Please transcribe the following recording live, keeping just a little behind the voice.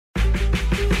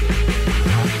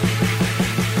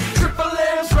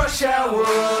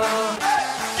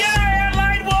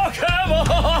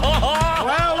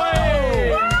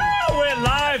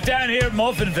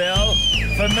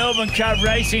for Melbourne Cup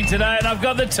racing today, and I've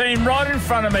got the team right in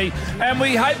front of me, and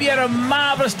we hope you had a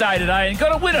marvellous day today and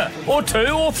got a winner, or two,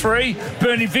 or three.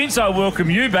 Bernie Vince, I welcome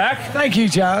you back. Thank you,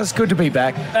 Jars. Good to be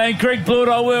back. And Greg Blewett,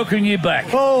 I welcome you back.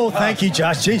 Oh, thank you,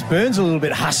 Josh. Jeez, Burns a little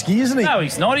bit husky, isn't he? No,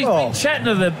 he's not. He's been chatting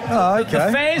to the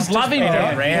fans. Love him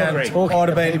around. Might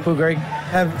have been people, Greg,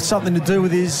 have something to do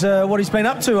with his what he's been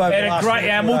up to over the last great,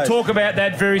 and we'll talk about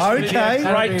that very soon. Okay.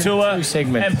 Great tour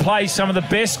and play some of the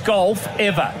best golf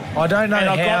ever. I don't know and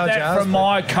how, I got that Jars, from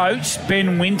my coach,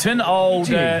 Ben Winton, old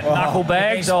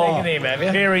knucklebags, old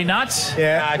hairy nuts.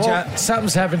 Yeah,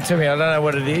 something's happened to me. I don't know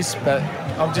what it is, but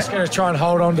I'm just going to try and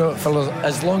hold on to it for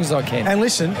as long as I can. And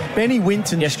listen, Benny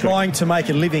Winton's trying to make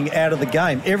a living out of the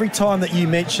game. Every time that you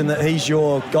mention that he's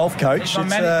your golf coach,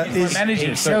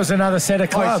 he sells another set of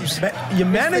clubs. Your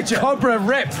manager. Cobra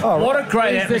rep. What a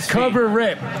great atmosphere. The Cobra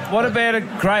rep. What about a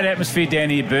great atmosphere down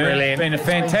here, Burn? Brilliant. It's been a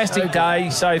fantastic day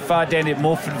so far down at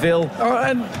Morphettville. Oh,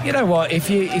 and you know what? If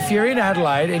you're in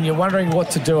Adelaide and you're wondering what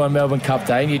to do on Melbourne Cup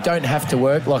Day and you don't have to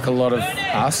work like a lot of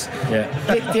us,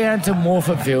 get down to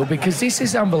Morphettville because this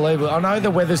is unbelievable. I know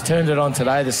the weather's turned it on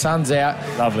today. The sun's out.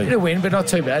 Lovely. Bit of wind, but not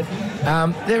too bad.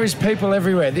 There is people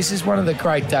everywhere. This is one of the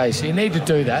great days. So you need to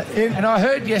do that. And I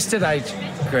heard yesterday,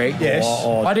 Greg. Yes.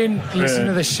 I didn't listen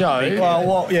to the show.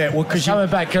 Well, because coming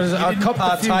back because I didn't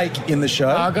partake in the show.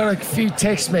 I got a few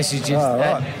text messages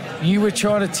that you were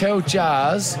trying to tell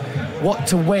Jars what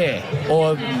to wear,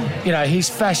 or his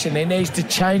fashion. He needs to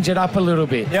change it up a little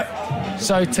bit. Yep.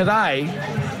 So today,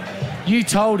 you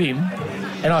told him,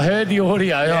 and I heard the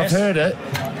audio. I've heard it,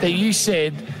 that you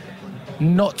said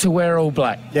not to wear all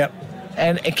black. Yep.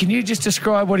 And can you just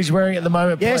describe what he's wearing at the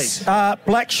moment, please? Yes,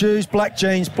 black shoes, black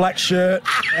jeans, black shirt,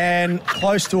 and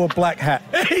close to a black hat.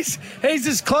 He's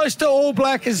as close to all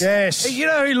black as... Yes. You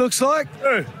know who he looks like?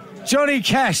 Who? Johnny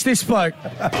Cash, this bloke.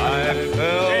 I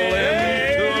fell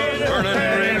into a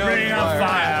burning ring of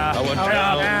fire. I went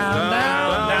down,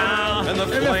 and the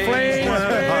flames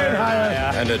went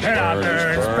higher. And it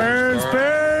burns.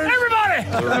 Everybody!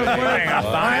 Ring of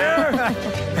fire.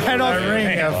 And a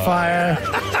ring of fire.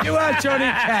 You are Johnny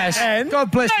Cash. And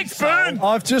God bless Thanks, Burn.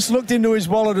 I've just looked into his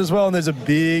wallet as well, and there's a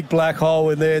big black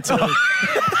hole in there too.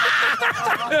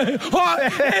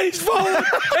 He's fallen.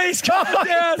 He's gone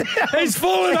down. He's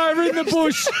fallen over in the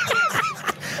bush.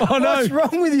 Oh, no. What's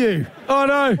wrong with you? Oh,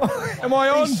 no. Am I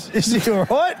on? Is he all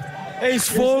right? He's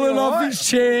fallen off his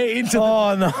chair into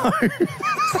Oh, no.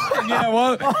 You know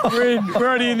what? We're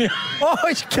already in the... Oh,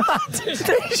 he's cut. He's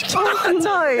cut. Oh,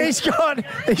 no. He's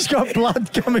got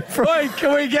blood coming from... Wait,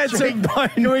 can we get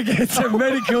some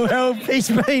medical help?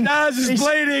 Nars is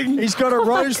bleeding. He's got a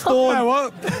rose thorn. You know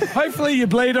what? Hopefully you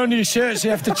bleed on your shirt, so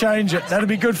you have to change it. That'll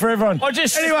be good for everyone. I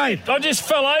just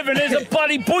fell over and there's a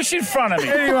bloody bush in front of me.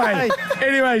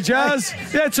 Anyway, Jars,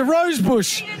 that's a rose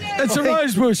bush. That's a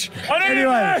rose bush.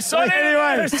 Anyway, how's the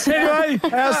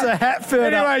hat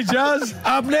filled up? Anyway, Jars,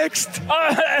 up next.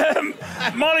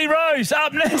 Molly Rose,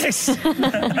 up next.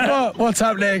 What's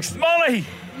up next? Molly.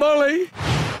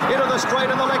 Into the straight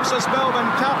in the Lexus Melbourne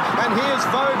Cup, and here's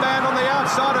Vauban on the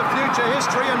outside of Future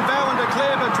History and Vow and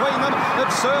Declare between them.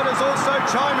 Absurd is also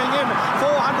chiming in.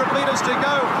 400 metres to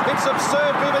go. It's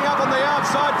Absurd moving up on the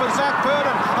outside for Zach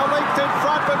Purden. A length in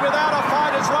front, but without a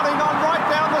fight, is running on right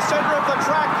down the centre of the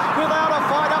track. Without a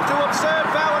fight, up to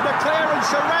Absurd, Vow and Declare, and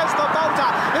Shiraz the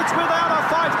bolter. It's without a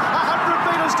fight.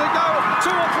 100 metres to go. 2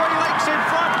 or 3 lengths in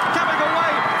front, coming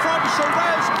away from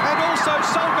Shiraz and also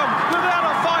Sulcombe. Without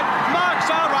a fight, Mark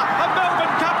Zara, a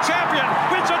Melbourne Cup champion,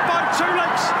 wins it by 2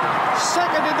 lengths.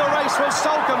 Second in the race was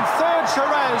Sulcombe, third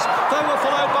Shiraz. They were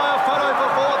followed by a photo for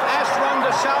fourth, Ashron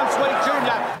de Sweet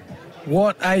Jr.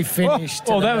 What a finish.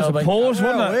 That was a pause,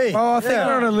 wasn't it? Oh, I think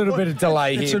we're on a little bit of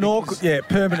delay here. It's an awkward,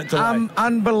 permanent delay.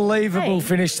 Unbelievable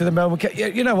finish to the Melbourne Cup.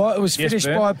 You know what? It was finished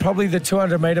by probably the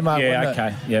 200-metre mark, wasn't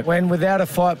it? Yep. When Without a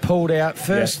Fight pulled out.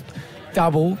 First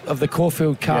double of the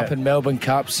Caulfield Cup and Melbourne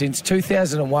Cup since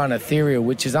 2001, ethereal,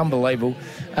 which is unbelievable.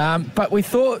 But we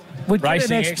thought we'd get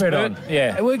an expert on.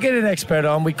 Yeah. We'd get an expert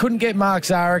on. We couldn't get Mark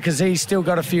Zara because he's still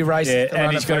got a few races to run.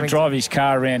 And he's got to drive his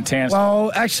car around town.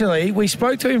 Well, actually, we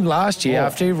spoke to him last year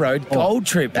after he rode Gold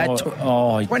Trip at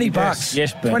 $20.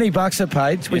 Yes, Ben. $20 a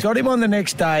page. We got him on the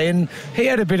next day and he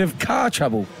had a bit of car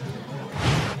trouble.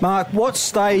 Mark, what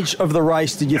stage of the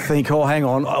race did you think, oh, hang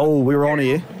on, we're on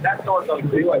here?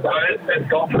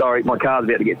 Sorry, my car's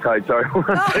about to get towed, sorry. I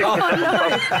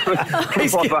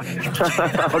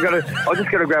just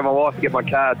got to grab my wife to get my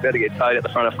car. It's about to get towed at the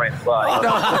front of Frank's Way.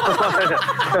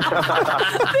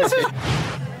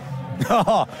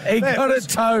 He got it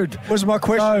towed. Was my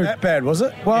question that bad, was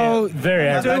it? Well, very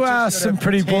I do ask some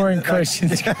pretty boring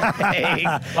questions.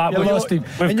 But You lost him.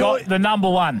 We've got the number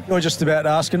one. You're just about to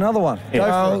ask another one.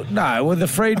 Go for it. No, well, the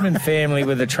Friedman family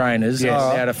were the trainers. Yes.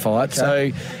 Out of fight.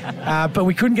 Okay. So, but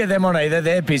we couldn't get them on either.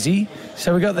 They're busy.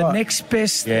 So we got the next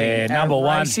best thing, number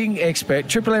one. racing expert,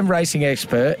 Triple M racing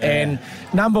expert, and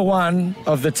number one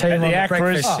of the team And on the the actress.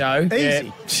 breakfast show.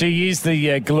 Easy. She is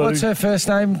the glue. What's her first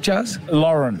name, Juz?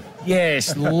 Lauren.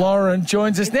 Yes, Lauren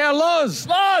joins us now. Loz!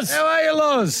 Loz! How are you,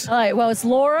 Loz? Hello, well, it's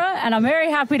Laura, and I'm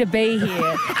very happy to be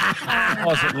here.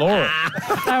 Was it Laura?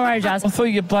 Don't worry, Jazz. I thought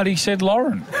you bloody said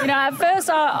Lauren. You know, at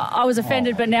first I was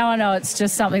offended, but now I know it's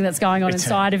just something that's going on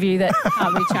inside of you that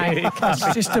can't be changed.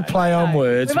 It's just a play on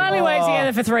words. We've only worked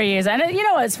together for 3 years, and you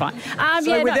know what? It's fine.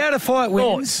 So without a fight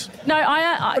wins. no,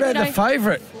 What you about know, the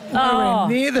favourite? Nowhere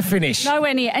near the finish.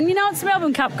 nowhere near. And you know, it's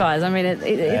Melbourne Cup, guys. I mean,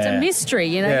 it's a mystery.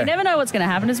 You know, Yeah. you never know what's going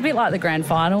to happen. It's a bit like the grand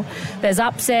final. There's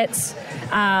upsets.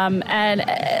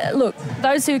 Look,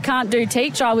 those who can't do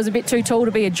teach, I was a bit too tall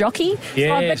to be a jockey.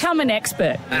 So I've Yes. become an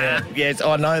expert. Yes,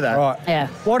 I know that. Right. Yeah.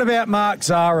 What about Mark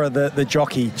Zara, the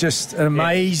jockey? Just an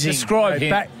amazing. Describe him.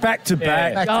 Back to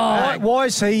back. Back to back. Why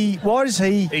is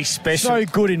he He's special. so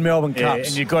good in Melbourne Yeah, Cups?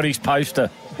 and you got his poster.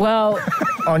 Well,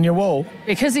 On your wall.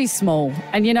 because he's small.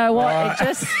 And you know what? It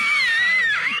just...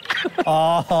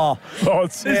 Oh,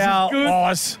 This Now- is good.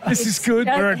 Nice. This is good.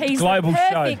 We're a he's global the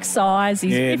show. perfect size.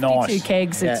 He's Yeah, 52 nice.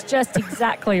 kegs. It's just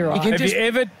exactly right. can Have just you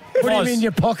ever, Put him Loz, in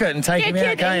your pocket and take him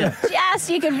out, can't you? Yes,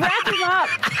 you can wrap him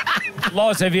up.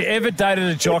 Loz, have you ever dated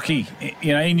a jockey,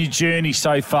 you know, in your journey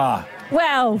so far?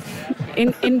 Well,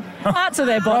 in parts of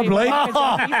their body. Probably. like a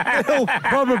jockey.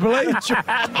 Probably.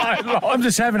 I'm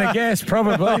just having a guess,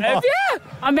 probably. Yeah.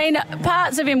 I mean,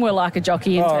 parts of him were like a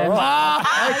jockey in terms.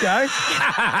 okay.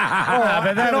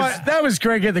 But that was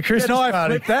Greg at the Christmas Can I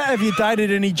party. flip that? Have you dated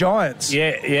any giants?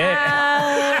 Yeah.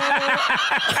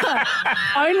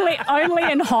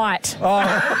 Only in height.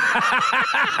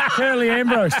 Curly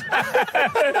Ambrose.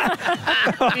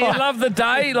 You love the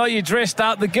day, like you dressed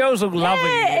up. The girls look lovely.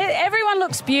 Yeah, everyone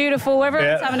looks beautiful.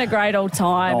 Everyone's Yeah. having a great old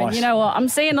time. Nice. And you know what? I'm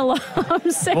seeing a lot.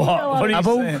 I'm seeing a lot. What are you of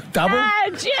saying? Double.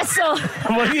 Jessel.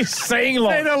 What are you saying, Seen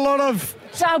like? a lot of.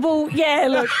 Double. Yeah,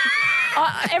 look.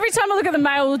 Every time I look at the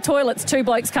male toilets, 2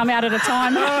 blokes come out at a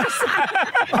time.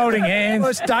 Holding hands. Well,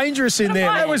 it's dangerous in there.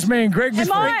 That was me and Greg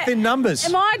Am I- Thin numbers.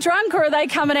 Am I drunk or are they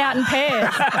coming out in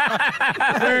pairs?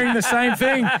 wearing the same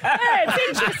thing. Yeah,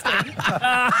 it's interesting.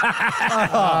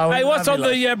 Hey, what's on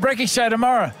the breakfast show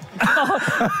tomorrow?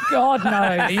 God, no.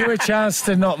 Are you a chance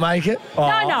to not make it? No,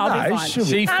 I'll be fine.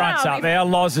 She fronts up there.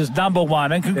 Loz is number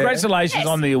one. And congratulations Yes.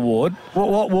 on the award.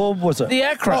 What was it? The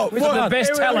Acra, for the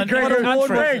best talent in the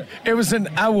country. It was an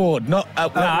award, not a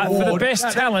For the award.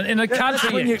 best talent in the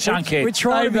country, you chunkhead. We're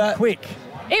trying to be that. quick.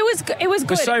 It was good.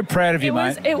 We're so proud of you,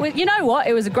 mate. It was, you know what?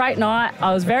 It was a great night.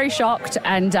 I was very shocked,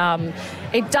 and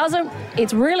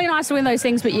it's really nice to win those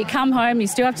things, but you come home, you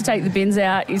still have to take the bins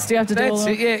out, you still have to do That's all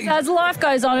it, yeah. So as life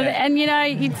goes on, and you know,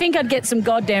 you'd think I'd get some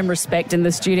goddamn respect in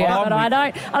the studio, Well, but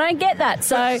I don't get that.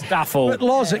 So Stuffle. But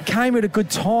Loz, it came at a good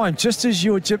time. Just as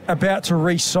you were about to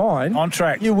re-sign, On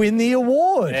track. you win the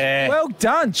award. Yeah. Well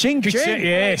done, ching Good ching. shit,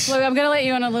 yes. look, I'm going to let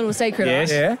you on a little secret.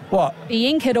 Yes. Yeah. What? The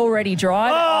ink had already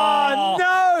dried. Oh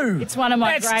no! It's one of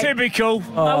my That's great. typical.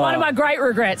 One of my great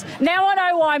regrets. Now I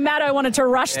know why Matto wanted to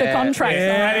rush the contract.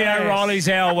 Matty O'Reilly's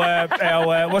our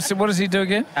what does he do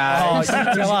again?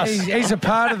 He's a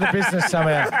part of the business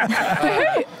somehow.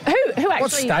 Who What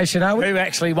actually? station are we? Who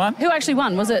actually won? Who actually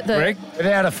won? Was it the Greg?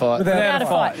 Without a fight. Without a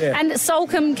fight? yeah. And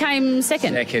Solcombe came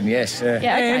second. Second, yes. Yeah,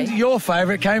 okay. And your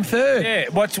favourite came third. Yeah.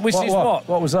 Which is what?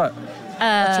 What was that?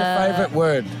 What's your favourite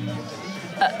word?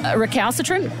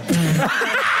 Recalcitrant.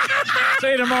 See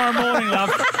you tomorrow morning,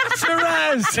 love.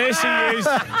 Shiraz. There she is.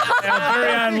 Our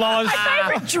very own Loz.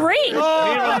 Favorite drink. Here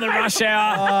on the rush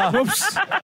hour. Whoops.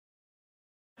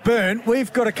 Bern,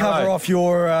 we've got to cover Hello. off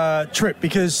your trip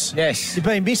because Yes. you've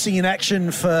been missing in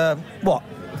action for, what,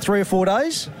 3 or 4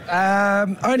 days?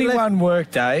 Only one work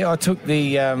day. I took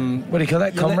the, what do you call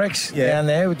that, Comrex yeah. down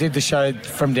there. We did the show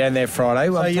from down there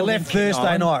Friday. So you left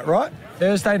Thursday night, right?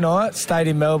 Thursday night, stayed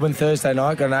in Melbourne Thursday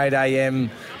night, got an 8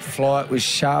 a.m. flight with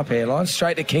Sharp Airlines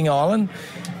straight to King Island.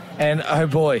 And oh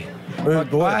boy,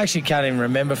 I actually can't even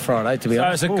remember Friday, to be So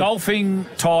honest. it's a golfing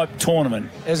type tournament.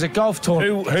 There's a golf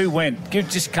tournament. Who went? Give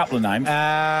just a couple of names.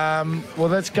 Well,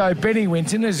 let's go. Benny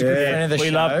Winton is a good friend of the show.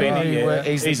 We love Benny, yeah.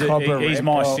 He's He's the a- Cobra he's rep.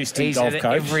 my assistant He's golf at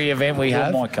coach. every event we You're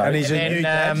have. my coach. And he's a And new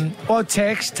then, dad. Bod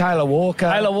Tex, Taylor Walker.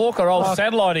 Taylor Walker, old Mike-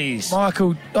 satellite ears.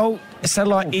 Michael,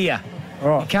 satellite ear.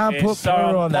 Right. You can't put so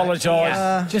Pooh on that. apologise.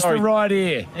 Yeah. Just Sorry. the right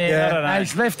ear. Yeah, I don't know.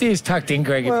 His left ear's tucked in,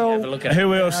 Greg, if you have a look at it.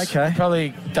 Who else? Okay.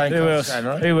 Probably don't Who else?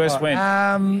 concentrate on it. Who else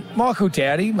went? Michael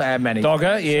Dowdy, manager.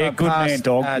 Dogger, yeah, So good past, man,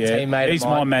 Dog. Yeah. teammate He's of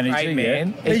my mine, manager, great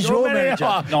man. yeah. He's your manager.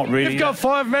 Oh, Not really. You've got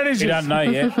 5 managers. You don't know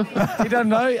yet. You don't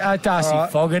know?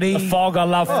 Darcy Fogarty. The Fog, I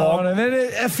love Fog. And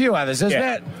then a few others. There's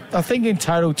about, I think in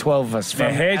total 12 of us from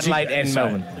Adelaide and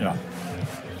Melbourne. Yeah.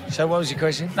 So what was your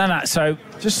question? No. So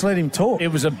Just let him talk. it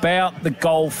was about the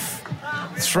golf.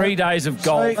 3 days of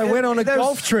golf. They went on a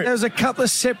golf trip. There was a couple of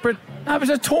separate No, it was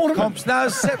a tournament. comps. No, it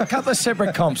was a couple of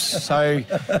separate comps. So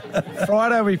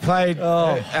Friday we played.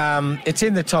 It's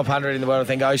in the top 100 in the world, I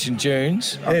think. Ocean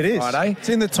Dunes. On It is. Friday. It's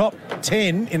in the top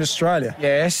 10 in Australia.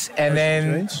 Yes, and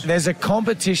then Dunes. there's a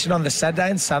competition on the Saturday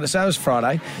and Sunday. So that was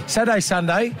Friday. Saturday,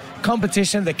 Sunday,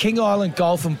 competition, the King Island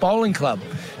Golf and Bowling Club.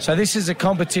 So this is a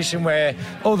competition where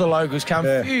all the locals come.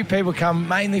 Yeah. Few people come,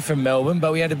 mainly from Melbourne,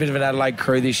 but we had a bit of an Adelaide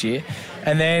crew this year.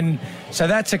 And then, so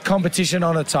that's a competition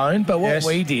on its own. But what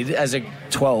we did as a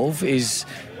 12 is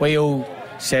we all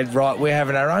said, right, we're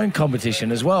having our own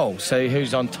competition as well. So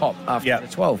who's on top after the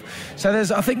 12? So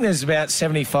I think there's about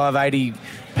 75, 80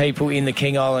 people in the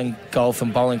King Island Golf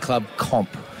and Bowling Club comp.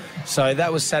 So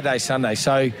that was Saturday, Sunday.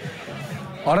 So I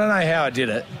don't know how I did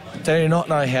it. Do not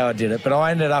know how I did it, but I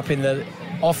ended up in the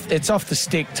it's off the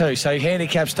stick too, so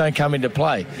handicaps don't come into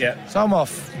play. Yeah. So I'm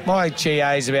off. My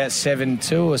GA is about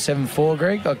 7.2 or 7.4,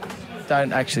 Greg. I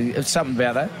don't actually. It's something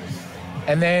about that.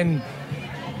 And then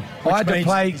I had to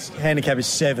play. Handicap is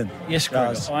 7. Yes, Greg.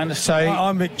 I understand. So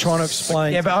I'm trying to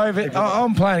explain. Yeah, but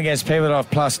I'm playing against people that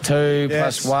have +2,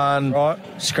 +1,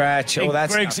 right. scratch, all that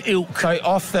Greg's stuff. ilk. So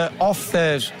off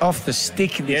the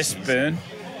stick. Yes, Burn.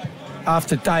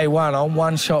 After day one, I'm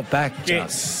one shot back. Get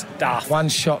just. stuffed. One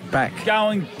shot back. Go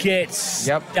and get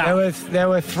stuffed. Yep. There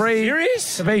were 3.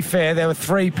 Serious? To be fair, there were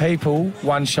 3 people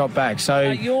one shot back.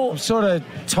 So you're- I'm sort of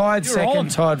tied you're second, on.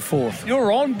 tied fourth.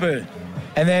 You're on, Burn.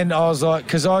 And then I was like,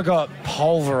 because I got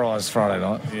pulverised Friday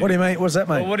night. What do you mean? What does that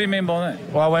mean? Well, what do you mean by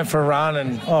that? Well, I went for a run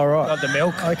and got the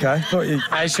milk. Okay. Thought you.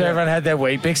 Made sure everyone had their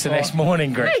Weet-Bix the next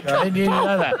morning, Greg. Didn't you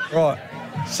know that? Right.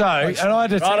 So, and I had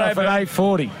to turn off at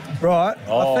 8:40. Right.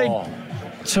 I think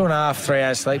 2.5, 3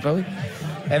 hours sleep probably.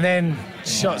 And then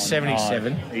shot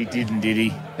 77. He didn't, did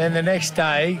he? Then the next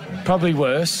day, probably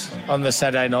worse, on the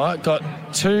Saturday night, I got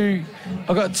 2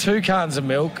 cartons of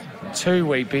milk, 2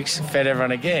 Weet-Bix, fed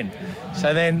everyone again.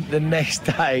 So then the next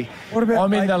day, What about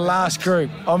I'm in the making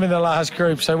last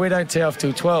group. So we don't tee off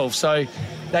till 12. So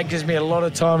that gives me a lot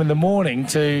of time in the morning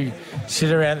to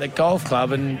sit around the golf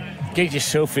club and Get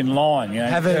yourself in line, you know.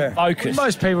 have a focus.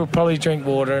 Most people probably drink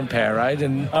water and Powerade.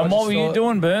 And what were you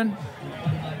doing, Burn?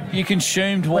 You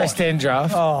consumed what? West End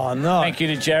draft. Oh no. Thank you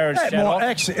to Jared. That might,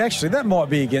 actually, that might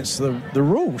be against the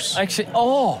rules. Actually,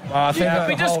 I think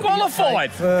you'd be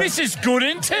disqualified. This is good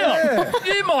intel.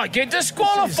 You might get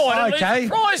disqualified. Okay.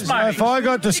 Prize, So mate. if I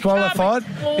got disqualified,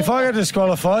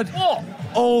 what?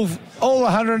 all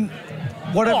 100,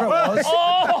 whatever it was.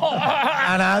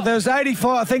 And there was 85,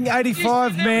 I think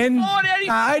 85 men,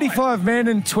 85 men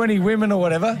and 20 women or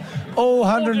whatever. All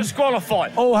 100,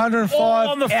 disqualified. all 105 All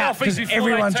on the out fluffies because before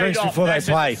everyone they drinks teed off. before they That's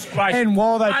a play disgrace. and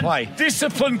while they play.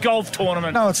 Disciplined golf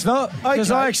tournament. No, it's not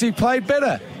because I actually played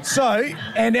better. So,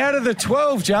 And out of the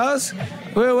 12 jars,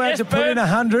 we were had to put in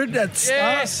 100 at start,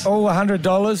 Yes. all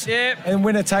 $100, Yep. and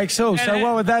winner takes all. So And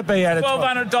what would that be out of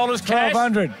 $1,200 cash.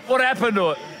 $1,200. What happened to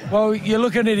it? Well, you're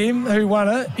looking at him who won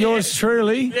it. Yours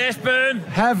truly. Yes, Burn.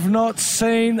 Have not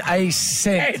seen a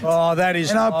cent. oh, that is.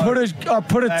 And I put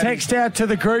a That text out to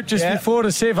the group just Yeah. before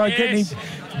to see if I get any, Yes.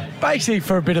 basically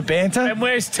for a bit of banter. And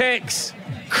where's Tex?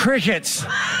 Crickets,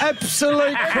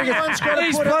 absolute crickets.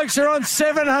 These blokes are on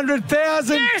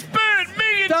 700,000. Yes, Burn. $1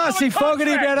 million Darcy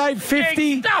Fogarty contract. about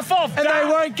 850, Get stuff off, and they Dar.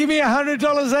 won't give me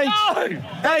 $100 each. No.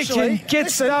 They Actually, can get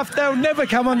listen. stuff. They'll never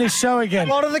come on this show A again.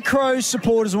 lot of the Crows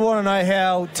supporters want to know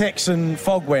how Tex and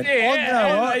Fog went.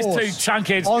 Yeah, on those two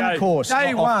chunkheads On go. course.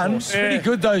 Day not off one, course. pretty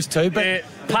good those two, but Yeah,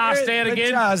 passed they're- out the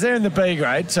again. Jars, they're in the B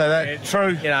grade, so that Yeah,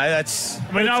 true. you know that's.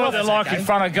 We know what they're like in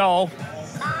front of goal.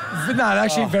 But no, they're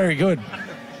actually very good.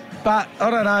 But I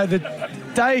don't know, the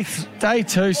day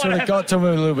two sort of got to them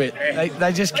a little bit.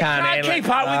 They just can't Can't handle keep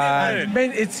it. up with it,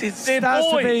 Burn. It They're starts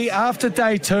to boys. be after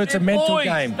day two. It's a mental Boys,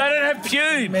 game. They don't have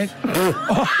pubes.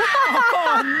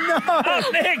 Oh, no.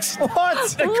 Up next. What?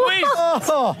 The quiz.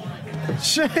 Oh,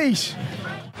 jeez.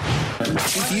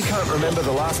 If you can't remember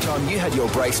the last time you had your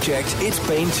brakes checked, it's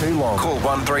been too long. Call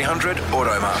 1300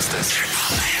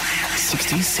 Automasters.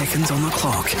 60 seconds on the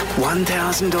clock.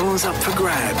 $1,000 up for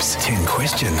grabs. 10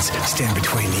 questions stand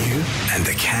between you and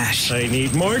the cash. They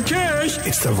need more cash.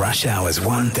 It's the Rush Hour's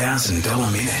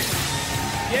 $1,000 minute.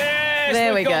 Yes. Yes,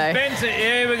 There we've we got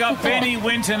go. We've got Benny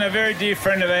Winton, a very dear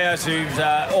friend of ours who's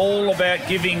all about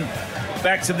giving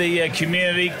back to the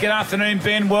community. Good afternoon,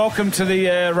 Ben. Welcome to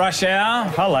the Rush Hour.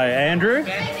 Hello, Andrew.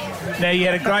 Now, you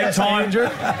had a great time.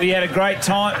 You had a great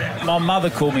time. My mother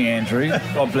called me Andrew.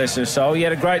 God bless her soul. You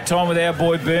had a great time with our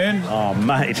boy, Bern. Oh,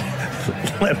 mate.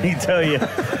 Let me tell you,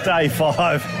 day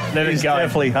 5 is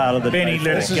definitely harder than Benny, day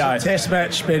 4. let us go. Test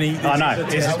match, Benny. I know.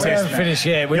 This is a We test haven't match. finished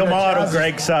yet. You're my idol,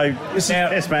 Greg, so this is Now,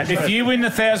 test match. if you win the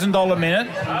 $1,000 minute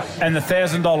and the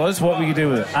 $1,000, what will you do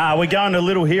with it? We're going to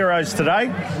Little Heroes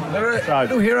today.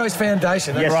 Little Heroes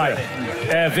Foundation. Yes, Right.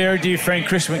 sir. Our very dear friend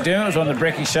Chris McDermott was on the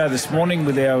Brekkie Show this morning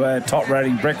with our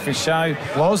top-rating breakfast show.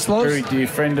 Loz. Very dear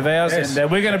friend of ours. Yes. And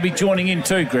we're going to be joining in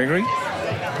too, Gregory.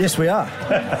 Yes, we are.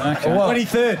 Okay.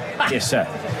 23rd. Yes, sir.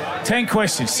 10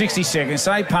 questions, 60 seconds.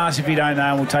 Say pass if you don't know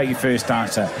and we'll take your first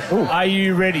answer. Are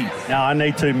you ready? No, I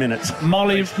need 2 minutes.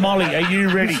 Molly, are you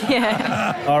ready?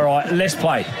 Yeah. All right, let's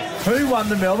play. Who won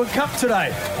the Melbourne Cup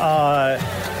today?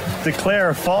 Declare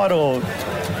a fight or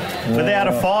without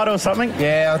a fight or something?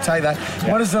 Yeah, I'll take that.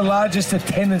 What is the largest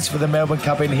attendance for the Melbourne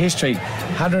Cup in history?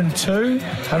 102,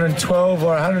 112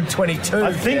 or 122?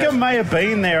 I think it may have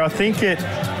been there. I think it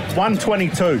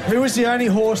 122. Who was the only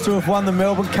horse to have won the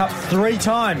Melbourne Cup 3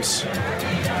 times?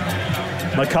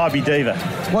 Maccabi Diva.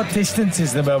 What distance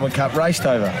is the Melbourne Cup raced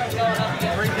over?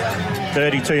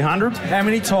 3,200. How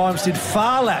many times did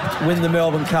Farlap win the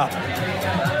Melbourne Cup?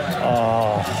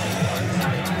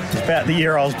 It's about the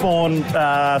year I was born.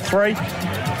 3.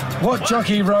 What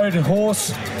jockey rode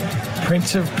horse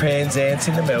Prince of Penzance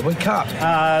in the Melbourne Cup?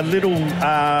 Little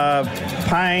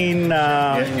Payne.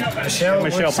 Michelle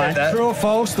Michelle said Payne. that. True or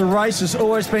false? The race has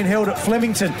always been held at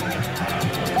Flemington.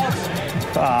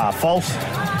 False.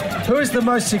 Who is the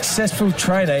most successful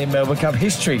trainer in Melbourne Cup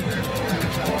history?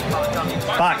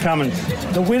 Bart Cummins.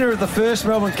 The winner of the first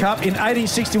Melbourne Cup in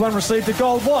 1861 received a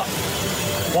gold what?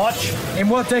 Watch. In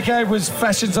what decade was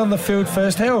Fashions on the Field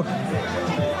first held?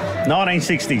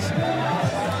 1960s.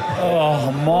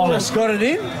 Oh, Molly. Wallace got it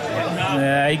in.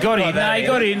 Yeah, he got in. No, he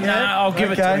got in. No, I'll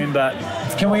give it to him, but...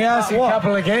 Can we ask a What?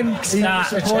 couple again? Nah,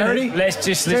 For charity? Let's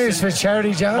just Serious listen. for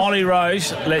charity, Joe? Molly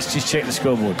Rose, let's just check the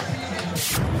scoreboard.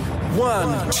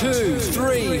 1, 2,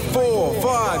 3, 4,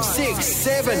 5, 6,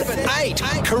 7, 8.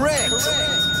 Correct.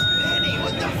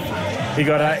 He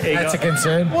got That's a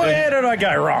concern. Where did I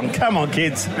go wrong? Come on,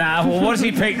 kids. Nah, well, what's he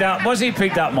picked up? What's he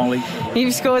picked up, Molly?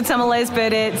 You've scored some of Les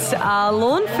Burdett's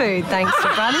lawn food, thanks to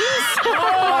Bunnings.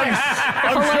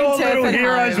 I'm sure Little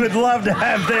Heroes would love to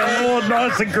have their lawn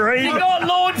nice and green. You got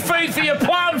lawn feed for your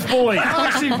plums, boy. I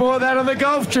actually bought that on the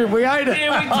golf trip. We ate it.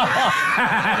 Here we go.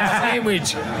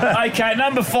 Sandwich. Okay,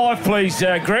 number 5, please,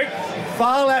 Greg.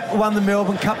 Farlap won the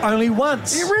Melbourne Cup only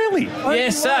once. You really?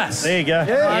 Yes, sir. There you go. I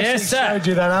Yes, actually sir. showed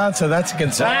you that answer. That's a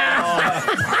concern.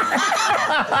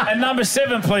 And number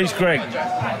 7, please, Greg.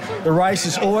 The race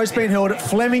has always been held at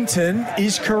Flemington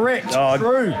is correct. Oh,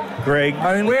 True. Greg.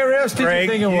 Where else did Greg, you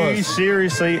think it was? you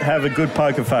seriously have a good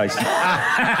poker face.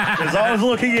 Because I was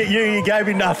looking at you, you gave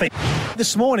me nothing.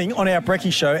 This morning on our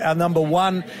Brekkie Show, our number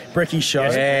 1 Brekkie Show,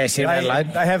 Yes, in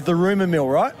Adelaide. they have the rumour mill,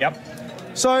 right? Yep.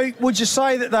 So would you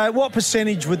say that what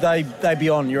percentage would they be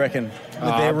on, you reckon,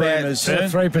 with their rumours?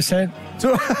 3%.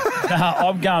 No,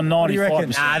 I'm going do you reckon?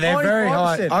 95%. Nah, they're very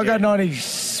high. 95%, I got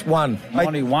 91.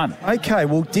 91. Okay,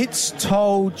 well, Ditz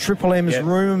told Triple M's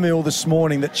rumour mill this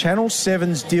morning that Channel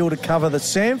 7's deal to cover the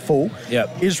SANFL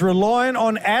is reliant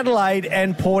on Adelaide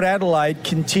and Port Adelaide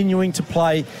continuing to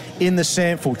play in the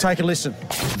SANFL. Take a listen.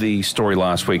 The story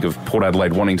last week of Port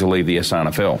Adelaide wanting to leave the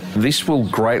SRNFL. This will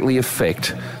greatly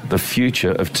affect the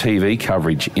future of TV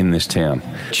coverage in this town.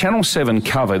 Channel 7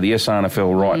 cover the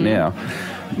SRNFL right now.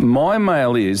 My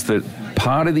mail is that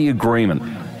part of the agreement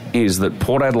is that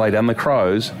Port Adelaide and the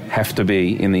Crows have to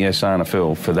be in the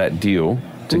SRNFL for that deal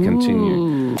to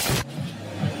continue.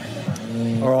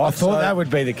 All right, I thought that would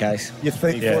be the case. You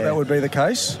thought that would be the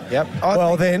case? Yep.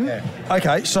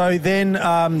 Okay, so then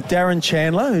Darren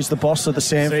Chandler, who's the boss of the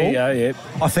SANFL, CEO,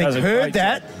 I think Does a heard great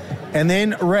that and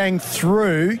then rang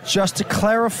through just to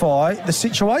clarify the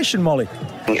situation, Molly.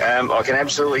 I can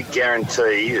absolutely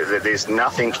guarantee that there's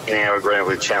nothing in our agreement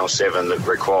with Channel 7 that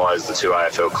requires the 2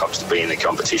 AFL clubs to be in the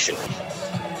competition.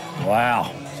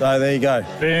 Wow. So there you go.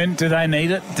 Bern, do they need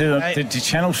it? Do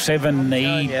Channel 7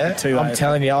 need the 2 I'm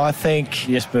telling you, I think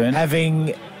Yes, Bern.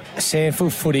 having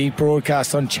SANFL footy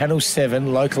broadcast on Channel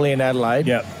 7 locally in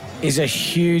Adelaide is a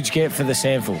huge get for the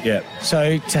SANFL. Yep.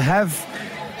 So to have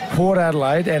Port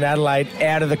Adelaide and Adelaide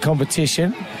out of the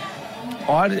competition,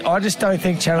 I just don't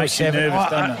think Channel Makes you 7... nervous,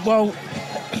 doesn't it? Well,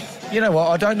 you know what?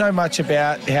 I don't know much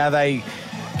about how they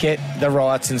get the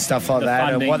rights and stuff like The that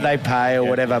funding. and what they pay or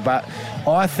whatever, but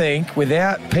I think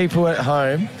without people at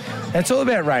home, it's all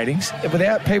about ratings,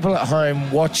 without people at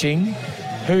home watching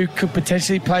who could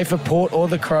potentially play for Port or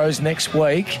the Crows next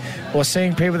week, or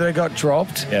seeing people that have got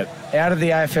dropped out of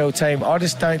the AFL team, I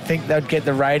just don't think they'd get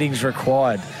the ratings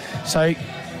required. So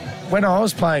when I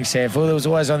was playing Sandford, there was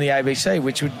always on the ABC,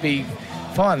 which would be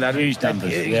fine. Huge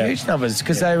numbers,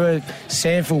 because they were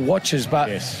Sandford watchers.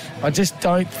 But I just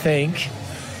don't think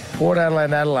Port Adelaide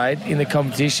and Adelaide in the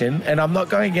competition, and I'm not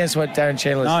going against what Darren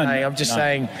Chandler's saying, I'm just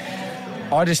saying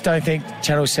I just don't think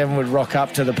Channel 7 would rock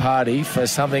up to the party for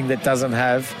something that doesn't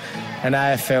have an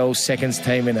AFL seconds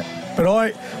team in it.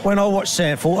 But when I watch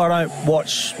Sandford, I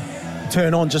don't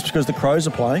turn on just because the Crows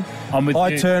are playing.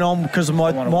 I turn on because of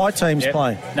my team's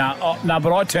playing. No,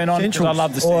 but I turn on because I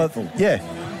love the Sandford.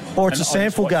 Or it's a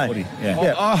Sandford game.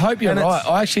 I hope you're right.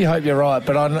 I actually hope you're right,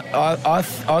 but I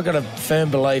got a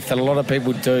firm belief that a lot of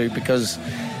people do, because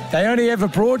they only ever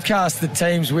broadcast the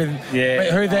teams with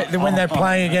when they're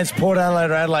playing against Port Adelaide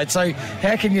or Adelaide. So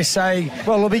how can you say?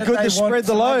 Well, it'll be good to spread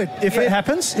the load if it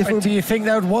happens. Do you think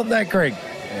they would want that, Greg?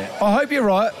 I hope you're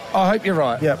right.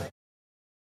 Yep.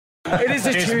 It is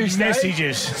a Tuesday.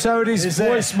 Messages. So it is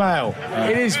voicemail.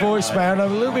 It is voicemail. And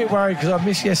I'm a little bit worried because I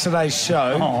missed yesterday's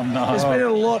show. Oh, no. There's been a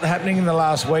lot happening in the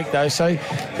last week, though. So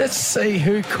let's see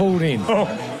who called in.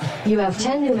 You have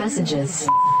 10 new messages.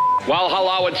 Well,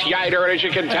 hello, it's Yader, and as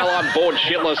you can tell, I'm bored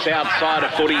shitless outside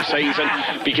of footy season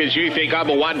because you think I'm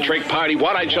a one-trick pony.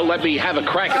 Why don't you let me have a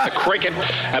crack at the cricket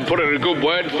and put in a good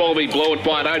word for me, Blewett,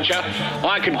 why don't you?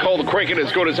 I can call the cricket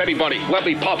as good as anybody. Let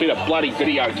me pop in a bloody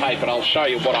videotape and I'll show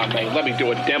you what I mean. Let me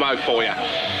do a demo for you.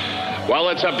 Well,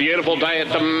 it's a beautiful day at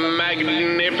the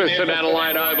magnificent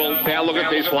Adelaide Oval. Now look at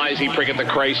this lazy prick at the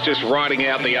crease, just riding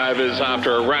out the overs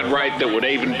after a run rate that would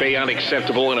even be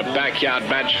unacceptable in a backyard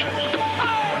match.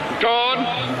 Gone,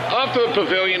 off to the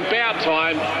pavilion, about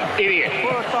time, idiot.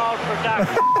 Yeah,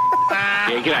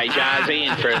 g'day, Jars,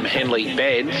 Ian from Henley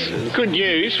Beds. Good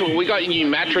news, we got your new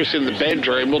mattress in the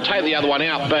bedroom. We'll take the other one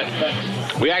out, but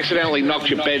we accidentally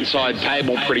knocked your bedside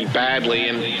table pretty badly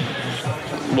and,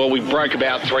 well, we broke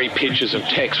about 3 pitches of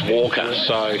Tex Walker,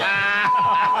 so...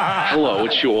 Hello,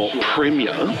 it's your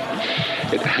Premier.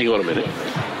 Hang on a minute.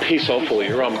 Piss off all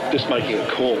you, I'm just making a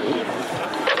call.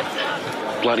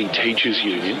 Bloody teachers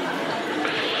union.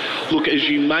 Look, as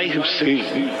you may have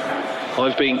seen,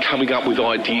 I've been coming up with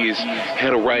ideas how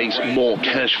to raise more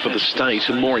cash for the state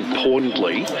and, more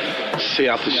importantly,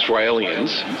 South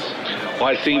Australians.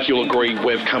 I think you'll agree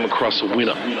we've come across a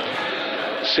winner.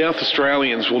 South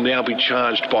Australians will now be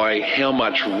charged by how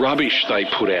much rubbish they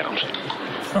put out.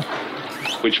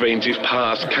 Which means if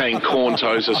passed, Kane Corns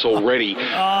owes us already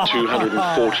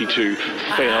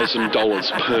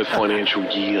 $242,000 per financial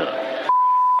year.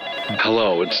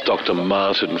 Hello, it's Dr.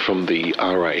 Martin from the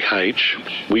RAH.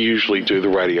 We usually do the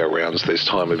radio rounds this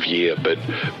time of year, but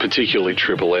particularly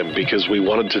Triple M, because we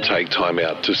wanted to take time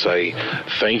out to say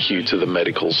thank you to the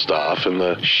medical staff and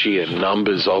the sheer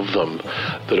numbers of them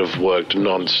that have worked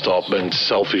non-stop and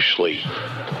selfishly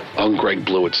on Greg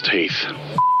Blewett's teeth.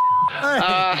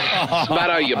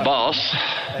 Smatto, your boss.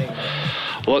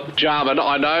 Look, Jarman,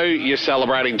 I know you're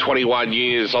celebrating 21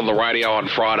 years on the radio on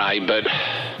Friday, but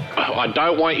I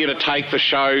don't want you to take the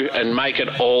show and make it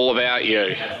all about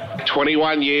you.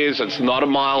 21 years, it's not a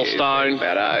milestone.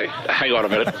 Hang on a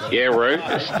minute. Yeah, Roo?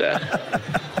 Just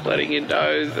letting you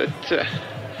know that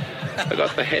I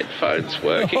got the headphones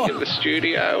working in the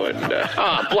studio and...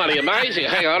 bloody amazing.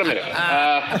 Hang on a minute.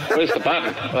 Where's the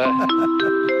button?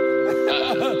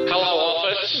 Hello,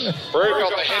 office. Roo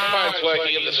got the headphones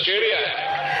working in the studio.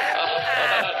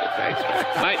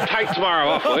 Mate, take tomorrow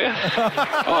off, will you?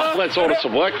 Let's order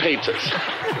some work pizzas.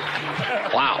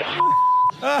 Wow.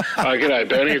 G'day,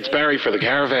 Bernie. It's Barry for the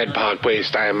caravan park where you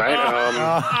staying, mate.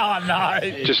 No.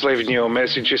 Just leaving you a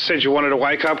message. You said you wanted a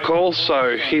wake-up call,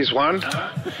 so here's one.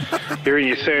 You're in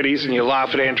your 30s and you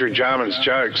laugh at Andrew Jarman's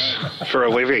jokes for a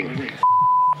living.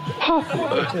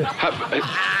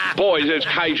 Boys, it's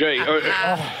KG.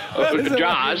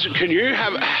 Jars, can you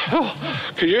have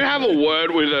a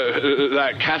word with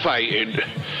that cafe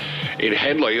in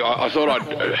Henley? I thought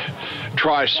I'd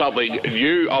try something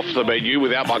new off the menu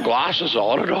without my glasses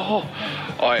on, and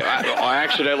I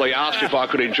accidentally asked if I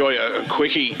could enjoy a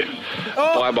quickie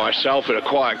by myself in a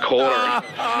quiet corner.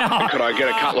 And could I get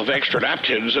a couple of extra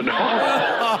napkins? And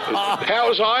how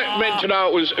was I meant to know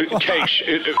it was quiche?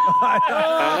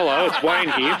 Hello, it's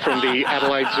Wayne here from the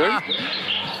Adelaide Zoo.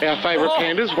 Our favourite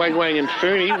pandas, Wang Wang and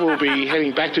Fooney, will be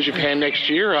heading back to Japan next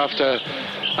year after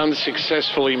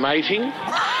unsuccessfully mating.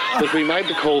 But we made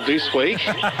the call this week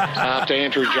after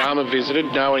Andrew Jarman visited,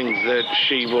 knowing that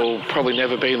she will probably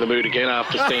never be in the mood again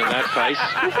after seeing that face.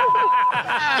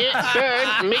 Yeah,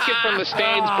 Bern, Mika from the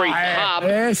Stansbury Pub.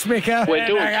 Yes, Mika. We're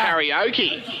doing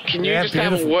karaoke. Can you just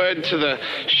have a word to the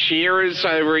shearers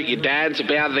over at your dad's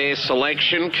about their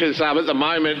selection? Because at the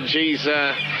moment, geez,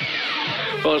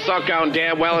 well, it's not going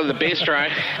down well in the bistro.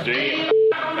 There's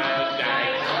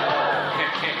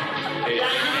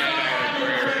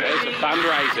a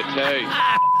fundraiser too.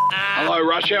 Hello,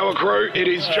 Rush Hour crew. It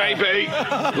is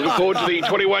JB. Looking forward to the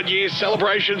 21 years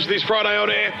celebrations this Friday on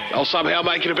air. I'll somehow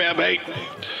make it about me.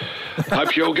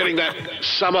 Hope you're getting that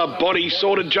summer body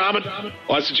sorted, Jarman.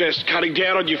 I suggest cutting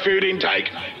down on your food intake.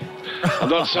 I'm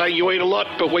not saying you eat a lot,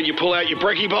 but when you pull out your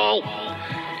brekkie bowl,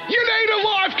 you need a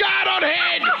lifeguard on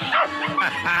hand.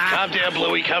 Calm down,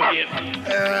 Bluey. Come here.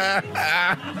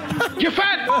 You're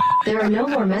fat. There are no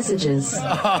more messages.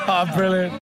 Oh,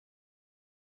 brilliant.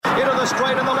 Into the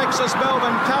straight in the Lexus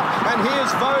Melbourne Cup, and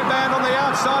here's Vauban on the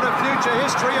outside of Future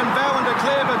History, and Bowen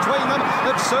Declare between them.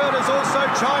 Absurd is also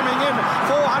chiming in.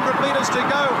 400 metres to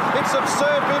go. It's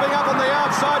Absurd moving up on the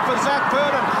outside for Zach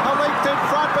Purden. A length in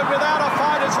front, but without a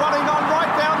fight, is running on right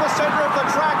down the centre of the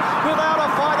track. Without a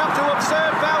fight, up to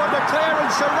Absurd, Bowen Declare, and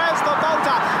Shiraz the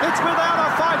bolter. It's without a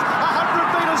fight.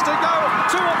 100 metres to go.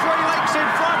 2 or 3 lengths in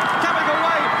front, coming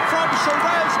away from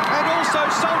Shiraz, and also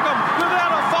Sulcombe.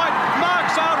 Without a fight, Mark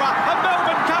Zara, a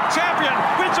Melbourne Cup champion,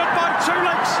 wins it by 2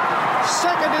 lengths.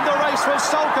 Second in the race was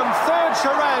Sulcombe, third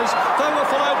Shiraz. They were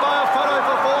followed by a photo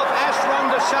for fourth, Ashron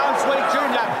de Sweet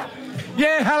Jr.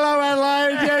 Yeah, hello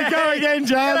Adelaide. Yeah, go again,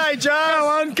 Joe. G'day, Joe. Go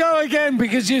on, go again,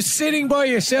 because you're sitting by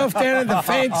yourself down at the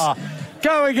fence.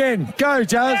 Go again. Go,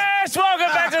 Joe. Yes, welcome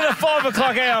back to the 5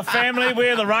 o'clock hour family.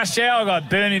 We're the Rush Hour. I've got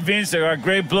Bernie Vince, I've got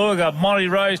Greg Blue, I've got Monty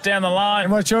Rose down the line.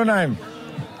 And what's your name?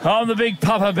 I'm the big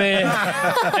Papa Bear.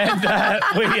 And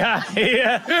we are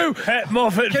here at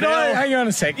Morphettville. Can I hang on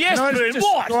a sec? Yes, Can I Boone, just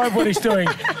what? describe what he's doing?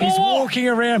 He's walking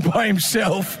around by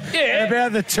himself at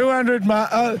about the 200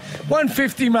 mark,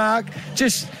 150 mark,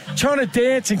 just trying to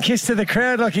dance and kiss to the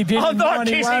crowd like he did I'm in not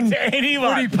 91. kissing to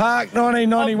anyone. Woody Park,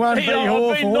 1991.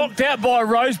 I've been knocked out by a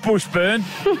rose bush, Burn.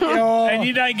 And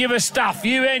you don't give a stuff.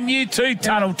 You and you too,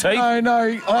 tunnel teeth.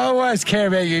 No, I always care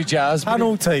about you, Jars.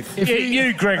 Tunnel teeth. If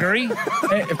you, Gregory.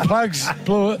 Plugs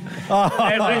blew it.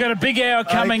 And we've got a big hour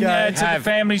coming to the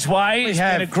family's way. It's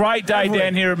been a great day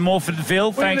down here at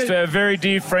Morphettville, thanks to our very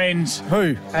dear friends.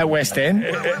 Who? At West End.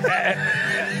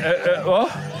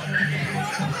 What?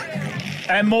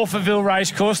 And Morphettville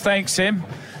Racecourse, thanks, Sam.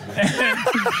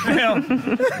 Now,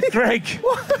 Greg,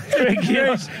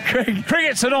 yes.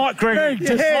 Cricket tonight, Greg.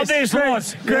 There's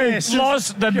Loz.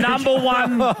 Loz, the number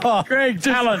one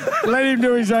talent. Let him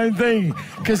do his own thing.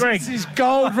 Because it's his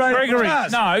gold race. Gregory,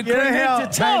 no,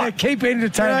 entertainer. Keep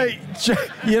entertaining.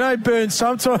 You know, Burn,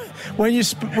 sometimes when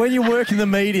you work in the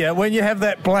media, when you have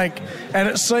that blank and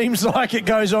it seems like it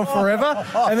goes on forever,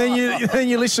 and then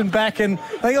you listen back and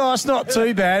think, oh, it's not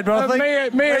too bad. But I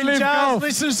think when Charles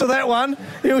listens to that one,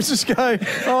 he'll just go,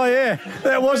 oh, yeah,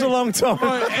 that was a long time.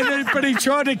 But he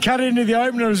tried to cut into the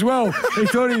opener as well. He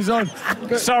thought he was on.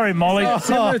 Sorry, Molly.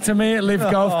 Similar to me at Live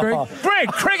Golf, Greg. Greg,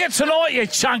 cricket tonight, you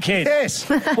chunkhead. Yes.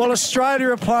 Well,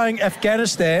 Australia are playing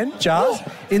Afghanistan, Charles,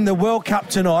 in the World Cup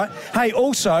tonight. Hey,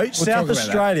 also, South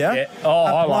Australia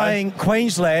are playing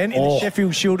Queensland in the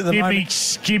Sheffield Shield at the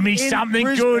moment. Give me something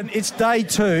Brisbane, good. It's day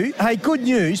 2. Hey, good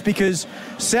news, because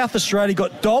South Australia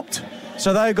got dobbed,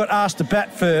 so they got asked to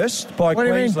bat first by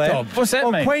Queensland. What's that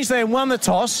mean? Queensland won the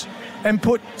toss and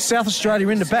put South Australia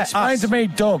into bat. Explain to me,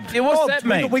 dobbed. Yeah, what's that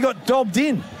mean? We got dobbed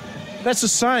in. That's a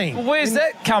saying. Well, where's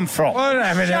that come from?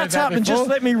 Shut up and just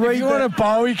let me read. If you want to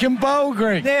bowl, you can bowl,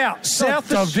 Greg. Now,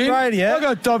 South Australia. I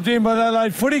got dobbed in by the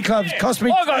Adelaide footy clubs. Cost me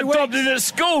I got 2 weeks. dobbed in at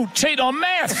school. Cheat on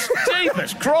maths.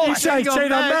 Jeepers Christ. You say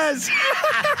cheat on maths.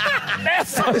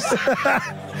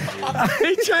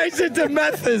 He changed it to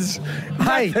Mathers.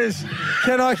 Hey,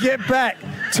 can I get back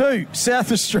to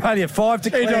South Australia? 5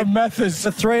 declared on Mathers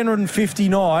for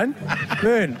 359.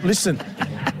 Burn, listen.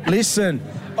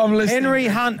 I'm listening. Henry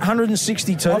Hunt,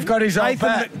 162. I've got his old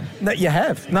bat. You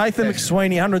have. Nathan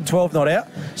McSweeney, 112 not out.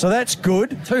 So that's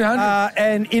good. 200.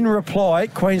 And in reply,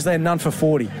 Queensland none for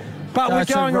 40. But No, we're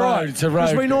it's a going road, right. it's a road.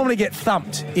 Because we normally get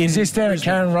thumped. Is this down at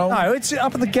Karen Roll? No, it's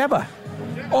up at the Gabba.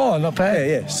 Oh, not bad.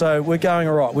 Yeah. So we're going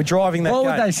all right. We're driving that Why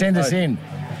game. would they send us in?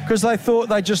 Because they thought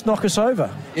they'd just knock us over.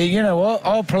 Yeah, you know what?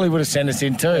 I probably would have sent us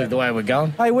in too, the way we're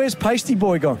going. Hey, where's Pasty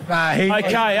Boy gone?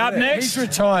 Okay, up next.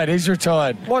 He's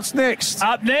retired. What's next?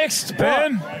 Up next,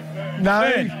 Ben.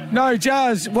 No,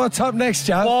 Jars. What's up next,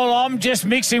 Jars? Well, I'm just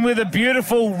mixing with a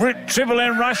beautiful Triple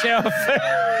M Rush Hour.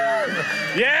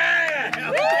 Yeah!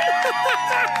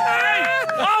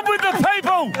 I'm with the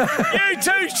people. You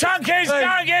two chunkheads go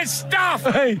and get stuffed.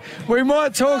 Hey, we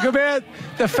might talk about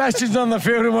the fashions on the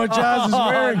field and what Jars is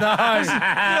wearing. No. You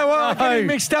know what? I'm getting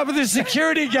mixed up with the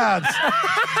security guards.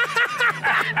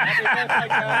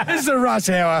 This is a rush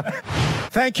hour.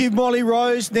 Thank you, Molly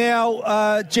Rose.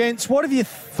 Now, gents, what have you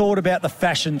thought about the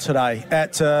fashion today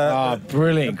at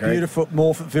brilliant, the beautiful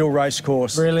Morphettville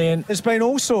Racecourse? Brilliant. There's been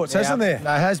all sorts, hasn't there?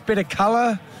 No, it has a bit of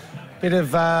colour, bit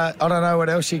of, I don't know what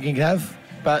else you can have,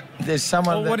 but there's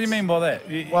someone What do you mean by that?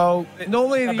 Well,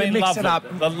 normally They've you been mix lovely. it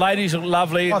up. The ladies look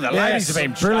lovely. Oh, the ladies have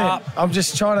been brilliant. Sharp. I'm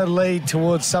just trying to lead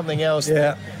towards something else.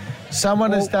 Yeah.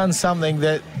 Someone has done something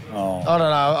that, I don't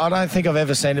know, I don't think I've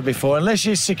ever seen it before, unless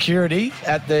you're security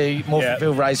at the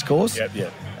Morphettville Racecourse.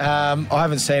 Yep. I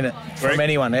haven't seen it from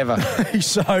anyone ever.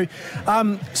 So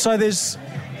there's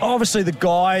obviously the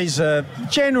guys are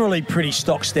generally pretty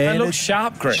stock standard. They look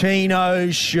sharp, Greg.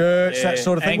 Chinos, shirts, that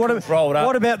sort of thing. Ankles rolled up.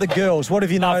 What about the girls? What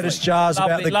have you noticed, Jars,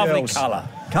 about the lovely girls? colour.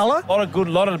 Colour? A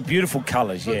lot of beautiful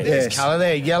colours, yeah. There's colour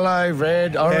there, yellow,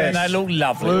 red, orange, And they look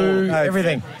lovely. blue,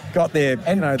 everything. Got there.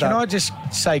 And can I just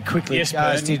say quickly, Yes,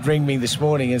 Jars Bern. did ring me this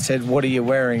morning and said, what are you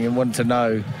wearing? And wanted to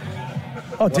know.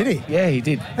 Oh, did he? Yeah, he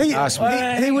did. He Asked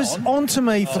me. he was on to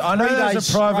me for I know 3 that days was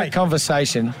a private straight.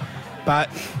 conversation, but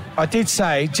I did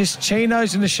say just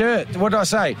chinos and a shirt. What did I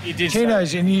say? You did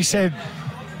chinos, and you said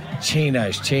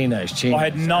chinos. I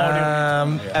had no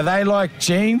idea. Are they like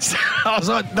jeans? I was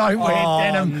like, don't wear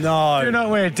denim. No. Do not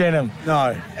wear denim.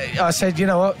 No. I said, you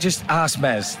know what? Just ask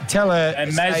Maz. Tell her.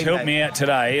 And Maz helped me out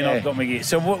today, and I've got my gear.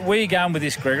 So where are you going with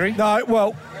this, Gregory? No,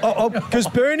 well, because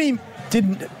Bernie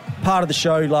didn't part of the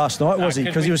show last night, was he?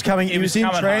 Because he was coming. He was in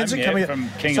coming transit home, coming. from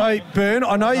King. So, Bern,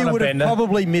 I know you would have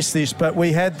probably missed this, but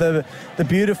we had the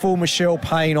beautiful Michelle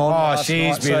Payne on. last she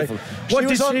is night. beautiful. So What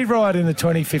did she ride in the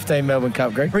 2015 Melbourne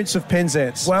Cup, Greg? Prince of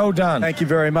Penzance. Well done. Thank you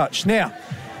very much. Now,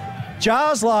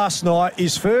 Jars last night,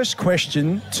 his first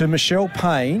question to Michelle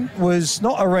Payne was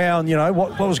not around,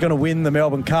 what was going to win the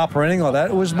Melbourne Cup or anything like that.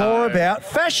 It was more about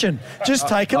fashion. Just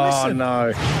take a listen.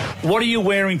 Oh, no. What are you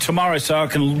wearing tomorrow so I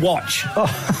can watch?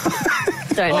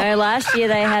 Don't know. Last year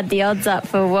they had the odds up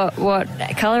for what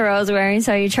colour I was wearing,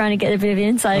 so you're trying to get a bit of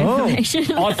inside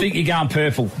information. I think you're going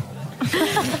purple.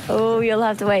 Oh, you'll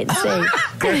have to wait and see.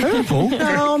 Purple?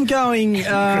 No, I'm going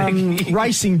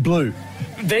racing blue.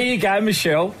 There you go,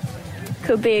 Michelle.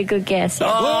 Could be a good guess.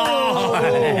 Yeah. Oh!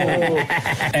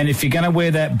 And if you're going to wear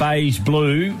that beige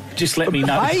blue, just let me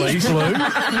know, Beige please. blue?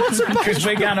 What's a beige Because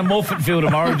we're going to Morphettville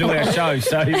tomorrow to do our show,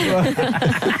 so...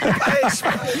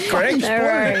 Correct. No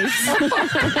worries.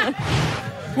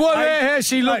 What how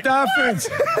she looked after it?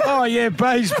 Oh, yeah,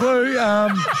 beige blue.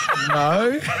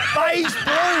 No. Beige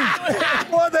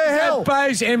blue? What the hell?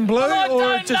 Beige and blue? I or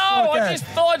don't just know. like I just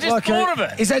thought of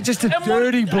it. Is that just a And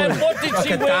dirty blue? And what did Like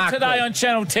she a wear dark today blue? on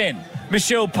Channel 10?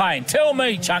 Michelle Payne. Tell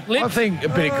me, Chunk Lip. I think a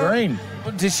bit of green.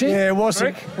 Did she? Yeah, it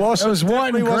wasn't. It was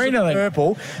white and green, I think.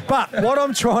 Purple. But what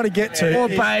I'm trying to get to Or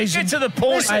is beige. Get to the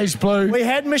point. Beige blue. we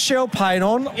had Michelle Payne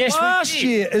on Yes, we last did.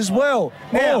 year as well.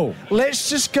 Now, Oh. let's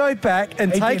just go back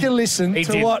and He take a didn't. listen He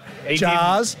to didn't. what He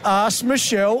Jars asked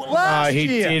Michelle last No, he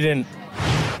year. didn't.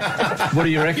 What do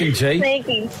you reckon, G?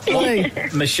 Sneaky.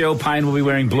 Michelle Payne will be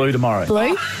wearing blue tomorrow.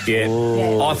 Blue? Yeah.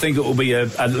 I think it will be a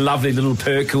lovely little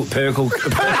perkle.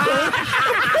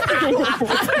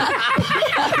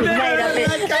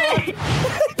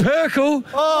 Purple?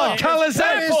 Oh, what colour's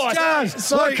that? that is Jars.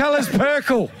 so- What colour's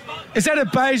purple? Is that a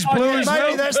beige blue as well?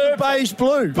 Maybe that's the beige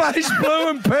blue. Beige blue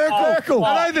and purple.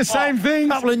 Are they the same thing?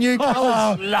 Couple of new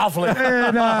colours. Lovely.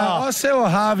 Yeah, no, I saw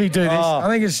Harvey do this. I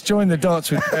think it's join the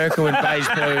dots with purple and beige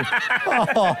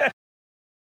blue.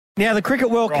 Now, the Cricket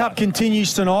World Cup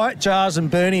continues tonight, Jars and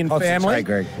Bernie and family. Concentrate,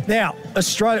 Greg. Now,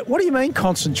 Australia, what do you mean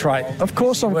concentrate? Of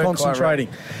course I'm Work quite concentrating.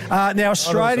 Now,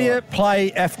 Australia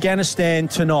play Afghanistan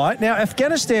tonight. Now,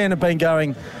 Afghanistan have been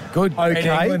going good. Okay. In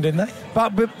England, didn't they?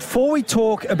 But before we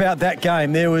talk about that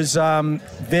game, there was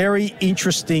very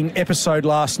interesting episode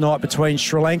last night between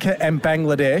Sri Lanka and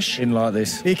Bangladesh. Didn't like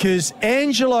this. Because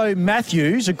Angelo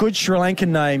Matthews, a good Sri Lankan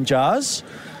name, Jars.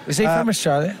 Is he from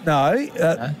Australia? No,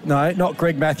 no, not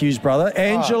Greg Matthews' brother.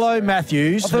 Angelo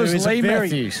Matthews. I thought it who was is a Lee very-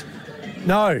 Matthews.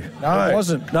 No, it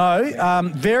wasn't.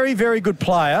 No, very, very good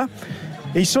player.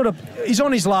 He's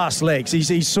on his last legs.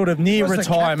 He's sort of near Was the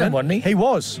retirement. captain, wasn't he? He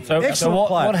was. So Excellent what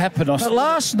player. happened? But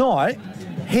last night,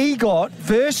 he got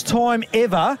first time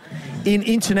ever in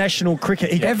international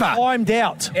cricket. He got timed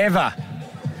out. Ever.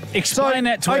 Explain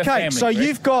that to our family. Okay, so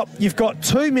Greg. you've got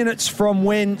 2 minutes from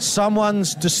when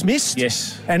someone's dismissed.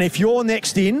 Yes. And if you're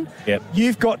next in,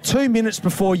 you've got 2 minutes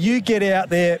before you get out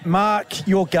there, mark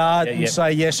your guard and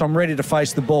say, yes, I'm ready to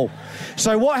face the ball.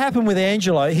 So what happened with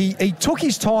Angelo, he took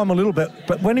his time a little bit,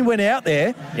 but when he went out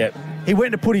there, he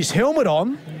went to put his helmet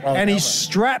on and his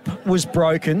strap was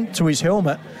broken to his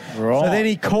helmet. Right. So then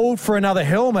he called for another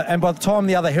helmet, and by the time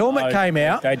the other helmet came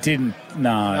out... They didn't,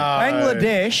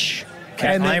 Bangladesh...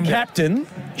 And then captain,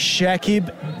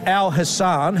 Shakib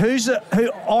Al-Hassan, who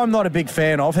I'm not a big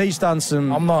fan of. He's done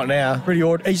some... I'm not now. Pretty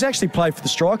odd. He's actually played for the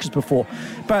Strikers before.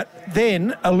 But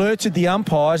then alerted the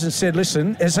umpires and said,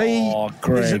 listen, has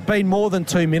it been more than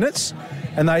 2 minutes?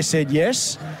 And they said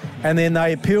yes. And then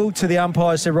they appealed to the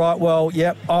umpires, said, right, well,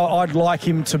 I'd like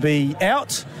him to be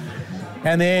out.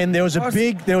 And then there was a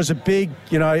big,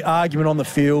 argument on the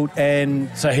field, and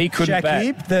so he couldn't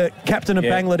Shakib, the captain of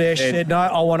Bangladesh, said, "No,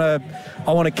 I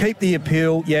want to keep the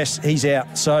appeal. Yes, he's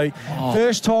out." So,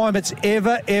 first time it's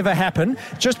ever happened.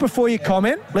 Just before you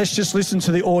comment, let's just listen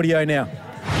to the audio now.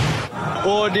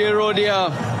 Oh dear,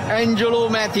 Angelo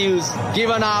Matthews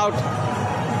given out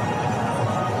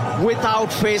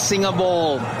without facing a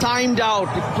ball, timed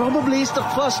out. It probably is the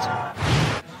first.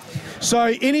 So,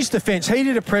 in his defence, he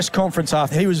did a press conference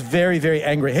after. He was very, very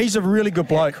angry. He's a really good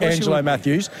bloke, Angelo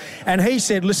Matthews. And he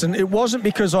said, listen, it wasn't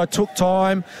because I took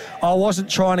time. I wasn't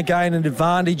trying to gain an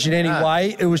advantage in any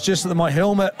way. It was just that my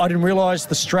helmet, I didn't realise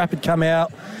the strap had come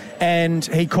out. And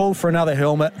he called for another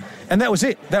helmet. And that was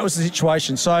it. That was the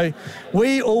situation. So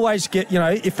we always get,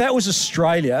 if that was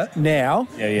Australia now,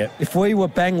 if we were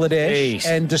Bangladesh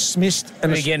and dismissed...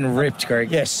 We're getting ripped,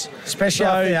 Greg. Yes. Especially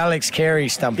after Alex Carey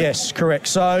stumping. Yes, correct.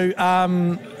 So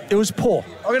it was poor.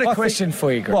 I've got a question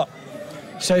for you, Greg. What?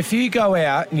 So if you go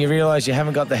out and you realise you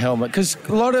haven't got the helmet, because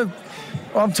a lot of...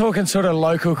 I'm talking sort of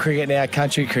local cricket now,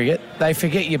 country cricket. They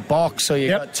forget your box, or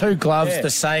you've got two gloves the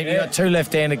same, you've got two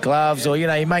left-handed gloves, or, you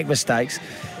make mistakes.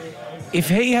 If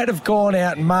he had have gone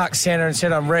out and marked centre and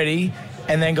said, I'm ready,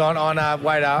 and then gone, oh, no,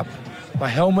 wait up, my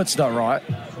helmet's not right,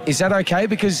 is that okay?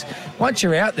 Because once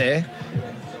you're out there,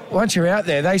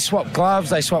 they swap gloves,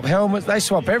 they swap helmets, they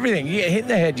swap everything. You get hit in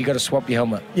the head, you've got to swap your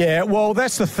helmet. Yeah, well,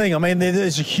 that's the thing. I mean,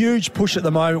 there's a huge push at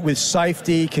the moment with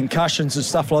safety, concussions and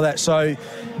stuff like that. So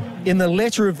in the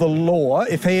letter of the law,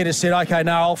 if he had said, OK,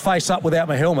 no, I'll face up without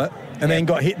my helmet, and then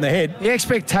got hit in the head. The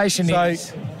expectation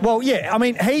is... Well, yeah, I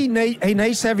mean, he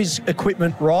needs to have his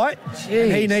equipment right.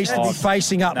 And he needs to be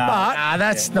facing up.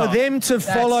 That's for them to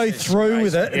follow through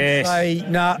with it and say,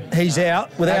 he's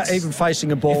out without even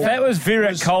facing a ball. If that was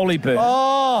Virat Kohli,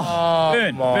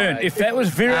 Burn. Burn. If that was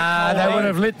Virat Kohli... They would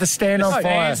have lit the stand on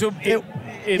fire.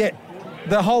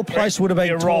 The whole place would have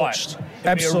been torched.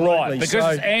 Absolutely. Right.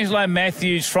 Because it's Angelo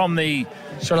Matthews from the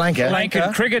Sri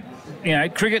Lanka cricket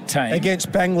team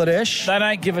against Bangladesh. They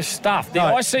don't give a stuff. The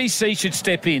ICC should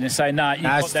step in and say, "No, you've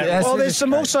got that." Well, there's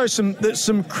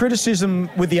some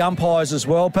criticism with the umpires as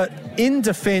well. But in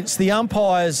defence, the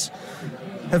umpires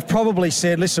have probably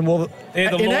said, "Listen, well,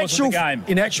 they're the laws of the game.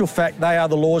 In actual fact, they are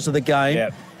the laws of the game."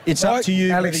 Yep. It's up to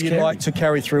you whether you'd like to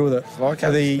carry through with it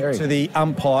to the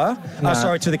umpire.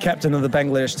 To the captain of the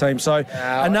Bangladesh team. So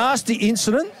a nasty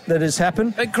incident that has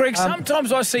happened. But Greg,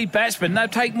 sometimes I see batsmen, they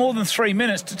take more than 3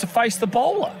 minutes to face the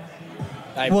bowler.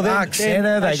 They mark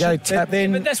centre, they go tap.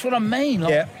 But that's what I mean.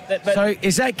 So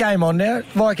is that game on now?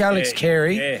 Like Alex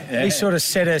Carey, he sort of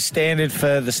set a standard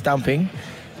for the stumping.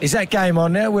 Is that game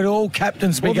on now? Would all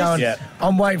captains be going,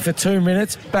 I'm waiting for 2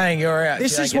 minutes, bang, you're out.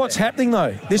 This is what's happening,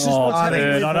 though. This is what's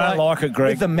happening. I don't like it,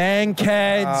 Greg. With the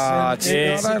man-cads.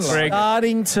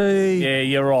 Starting to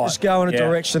you're right. Just go in a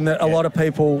direction that a lot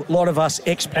of us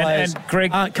ex-players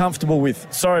aren't comfortable with.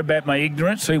 Sorry about my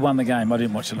ignorance. Who won the game? I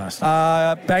didn't watch it last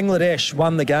time. Bangladesh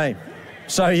won the game.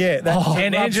 So,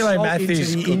 and Angelo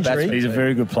Matthews, he's a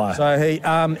very good player. So,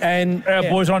 our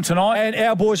boys are on tonight? And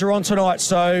our boys are on tonight.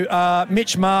 So,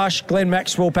 Mitch Marsh, Glenn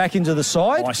Maxwell back into the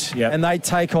side. Nice, yep. And they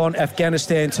take on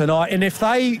Afghanistan tonight. And if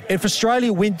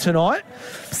Australia win tonight,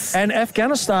 and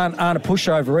Afghanistan aren't a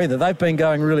pushover either, they've been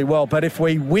going really well. But if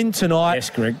we win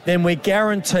tonight, then we're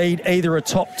guaranteed either a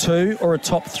top 2 or a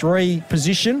top 3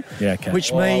 position,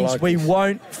 which means we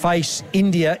won't face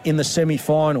India in the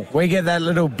semi-final. We get that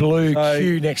little blue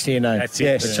Q next to your name. That's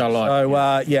it, which I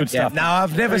like. So, good stuff. No,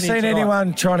 I've never seen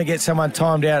anyone trying to get someone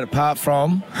timed out apart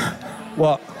from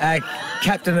our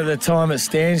captain at the time at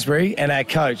Stansbury and our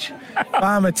coach.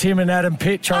 Farmer Tim and Adam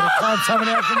Pitt trying to time someone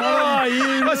out from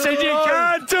I said you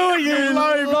can't do it, you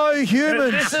low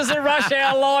humans. This is a Rush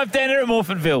Hour live down here at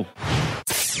Morphettville.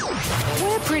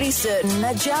 We're pretty certain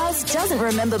that Giles doesn't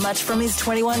remember much from his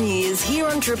 21 years here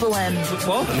on Triple M.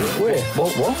 What?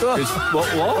 What?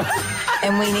 What?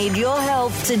 and we need your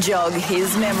help to jog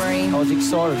his memory. I was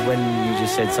excited when you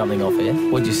just said something off air.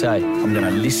 What'd you say? I'm going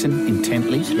to listen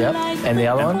intently. Yep. And the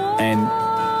other one? And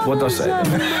what did I say?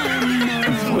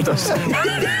 What did I say?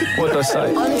 What did I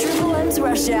say? On Triple M's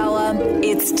Rush Hour,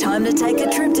 it's time to take a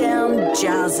trip down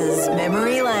Jazz's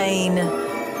memory lane.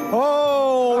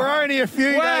 Oh, we're only a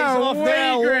few days off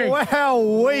now. Wow,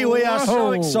 we are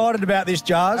so excited about this,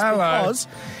 Jazz, because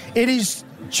it is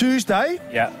Tuesday.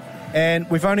 Yeah. And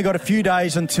we've only got a few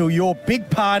days until your big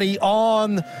party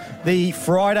on the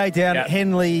Friday down at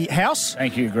Henley House.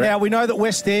 Thank you, Greg. Now, we know that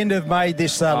West End have made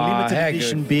this limited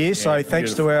edition beer, so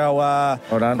thanks to our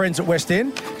friends at West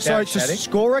End. So to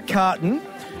score a carton,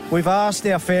 we've asked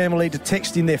our family to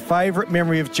text in their favourite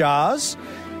memory of Jars,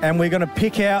 and we're going to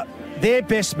pick out their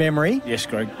best memory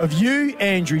of you,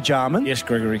 Andrew Jarman. Yes,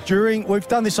 Gregory. We've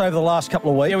done this over the last couple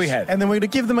of weeks. Yeah, we have. And then we're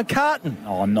going to give them a carton.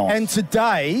 Oh, nice. And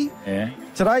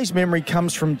today's memory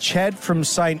comes from Chad from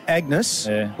St Agnes.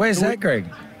 Yeah. Where's that, Greg?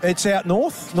 It's out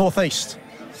northeast,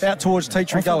 out towards Tea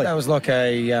Tree Gully. That was like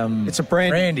a... it's a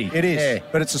brandy. It is,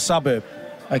 but it's a suburb.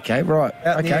 Okay, right.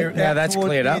 Now that's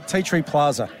cleared up. Tea Tree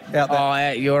Plaza out there. Oh,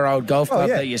 at your old golf club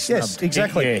that you snubbed. Yes,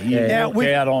 exactly.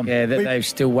 They're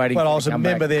still waiting for I you was to a come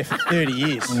member back. there for 30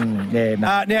 years.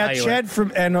 Now, Chad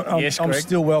from... And I'm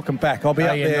still welcome back. I'll be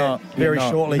up there very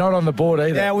shortly. Not on the board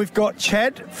either. Now, we've got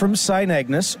Chad from St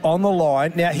Agnes on the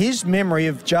line. Now, his memory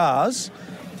of Jars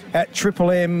at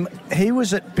Triple M, he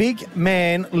was at Big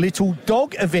Man Little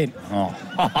Dog event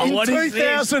in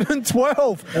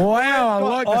 2012.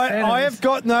 Wow, I have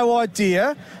got no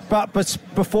idea, but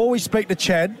before we speak to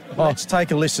Chad, let's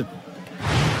take a listen.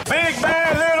 Big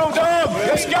Man Little Dog,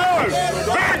 let's go!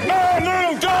 Big Man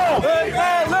Little Dog! Big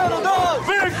Man Little Dog!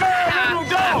 Big Man Little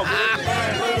Dog!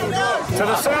 To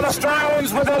the South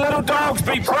Australians with their little dogs,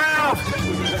 be proud!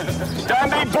 Don't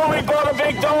be bullied by the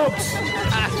big dogs!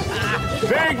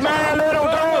 Big Man Little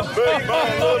Dog! Big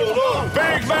Man Little Dog!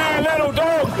 Big Man Little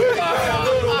Dog! Big Man Little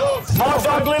Dog! My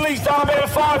dog Lily's down there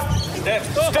 5.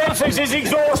 Spencer's is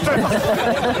exhausted.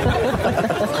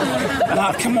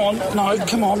 No, come on. No,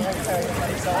 come on.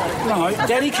 No,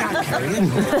 Daddy can't carry it.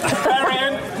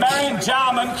 Marion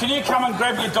Jarman, can you come and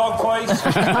grab your dog, please?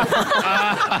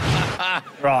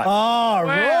 Right. Oh,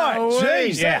 right.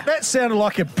 Jeez, Yeah. that sounded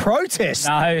like a protest.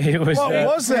 No, it was... What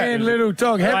was that? Man, little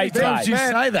dog. How many Great times day. did you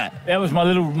say that? That was my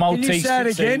little Maltese. Can you say it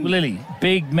again? Lily.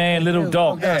 Big Man Little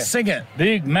Dog. Yeah, sing it.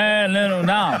 Big Man Little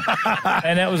Dog.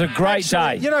 And that was a great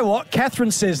day. You know what?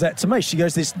 Catherine says that to me. She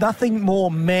goes, there's nothing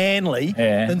more manly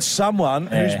than someone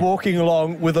who's walking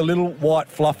along with a little white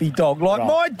fluffy dog like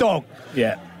my dog.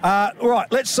 Yeah. Right,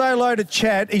 let's say hello to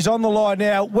Chad. He's on the line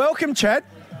now. Welcome, Chad.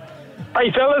 Hey,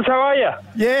 fellas, how are you?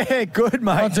 Yeah, good,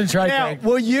 mate. Concentrate, now, Greg.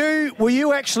 were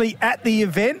you actually at the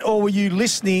event or were you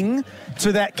listening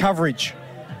to that coverage?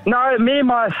 No, me and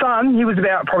my son, he was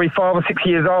about probably 5 or 6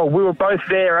 years old. We were both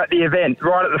there at the event,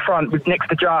 right at the front, next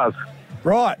to Jars.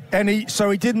 Right, and he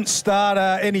didn't start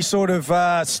any sort of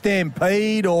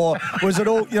stampede, or was it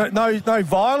all no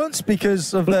violence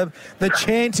because of the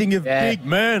chanting of Big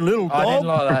Man Little Dog? I didn't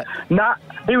like that. Nah,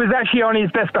 he was actually on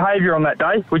his best behaviour on that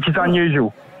day, which is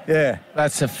unusual. Yeah,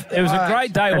 it was a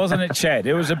great day, wasn't it, Chad?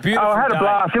 It was a beautiful day. I had a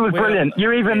blast. It was brilliant.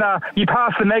 You even you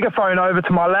passed the megaphone over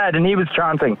to my lad, and he was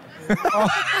chanting.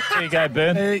 There you go,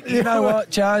 Bern. You know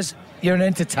what, Charles? You're an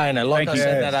entertainer, like I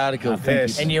said in that article. Thank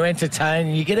you. And you entertain,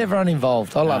 and you get everyone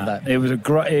involved. I love that. It was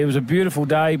a beautiful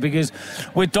day because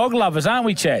we're dog lovers, aren't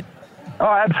we, Chad? Oh,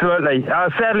 absolutely.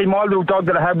 Sadly, my little dog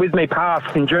that I had with me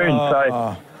passed in June,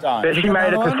 but she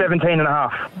made it to 17 and a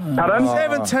half. Pardon?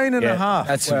 17 and a half.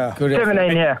 That's good.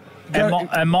 17, yeah.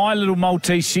 And my little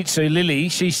Maltese Shih Tzu, Lily,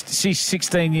 she's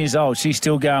 16 years old. She's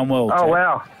still going well. Oh,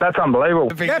 wow. That's unbelievable.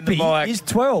 Gappy is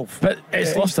 12. But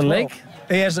it's lost a leg.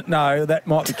 He hasn't. No, that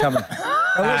might be coming.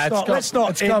 It's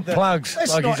got plugs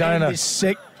like his owner.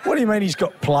 What do you mean he's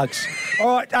got plugs?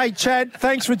 All right, hey, Chad,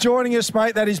 thanks for joining us,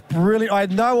 mate. That is brilliant. I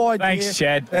had no idea. Thanks,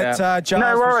 Chad. That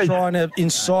Jars was trying to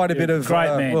incite a bit of...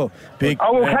 Great man. Big I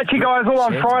will catch you guys all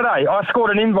on Friday. I scored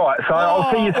an invite, so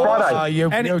I'll see you Friday.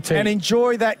 And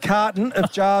enjoy that carton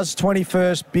of Jars'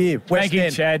 21st beer. Thank you,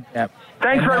 Chad. Yep.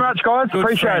 Thanks very much, guys.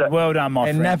 Appreciate it. Well done, my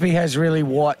friend. And Nappy has really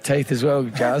white teeth as well,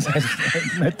 Jars.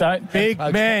 Big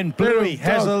Man Bluey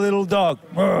has a little dog.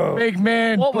 Big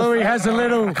Man Bluey has a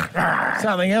little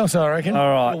something else, I reckon. All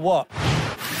right. What?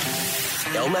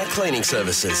 Elmac Cleaning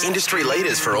Services. Industry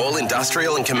leaders for all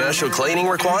industrial and commercial cleaning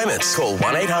requirements. Call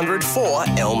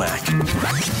 1-800-4-ELMAC.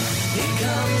 Here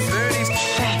comes Bernie's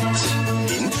facts.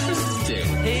 Interesting.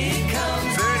 Here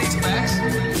comes Bernie's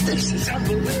facts. This is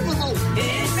unbelievable.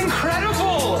 It's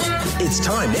incredible. It's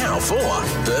time now for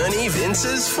Bernie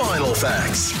Vince's Final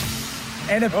Facts.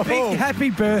 And a big happy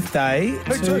birthday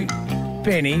to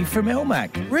Benny from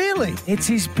Elmac. Really? It's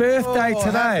his birthday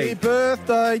today. Happy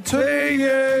birthday to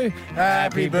you.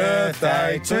 Happy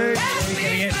birthday to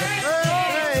you.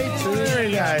 There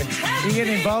you go. You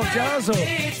getting involved, Giles, or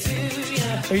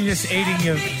are you just eating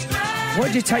your...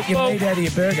 Why'd you take your meat out of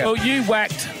your burger? Well, you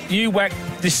whacked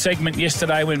this segment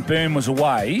yesterday when Byrne was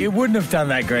away. You wouldn't have done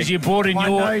that, Greg. Because you brought in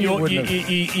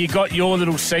you got your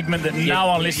little segment that no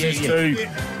one listens to.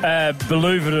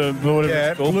 Believe it or whatever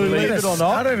it's called. Believe it or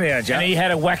not. And he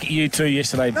had a whack at you too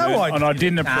yesterday, Byrne, and I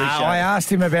didn't appreciate it. I asked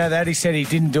him about that. He said he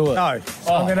didn't do it. No.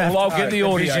 So I'm gonna I'll get the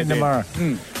audio in tomorrow.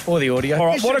 Or the audio. All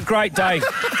right, what a great day.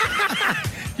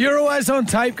 You're always on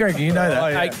tape, Greg. You know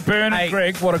that. Hey, Byrne and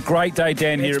Greg, what a great day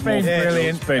down here at Morphettville.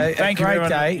 Brilliant. It's been Thank you, great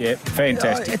day. Yeah,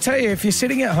 fantastic. I tell you, if you're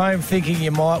sitting at home thinking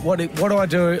you might, what do I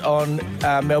do on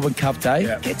Melbourne Cup Day?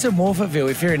 Yeah. Get to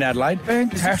Morphettville if you're in Adelaide.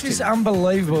 Fantastic. This is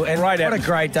unbelievable. And Great what a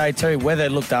great day too. Weather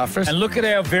looked after us. And look at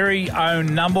our very own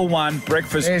 #1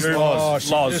 breakfast guru,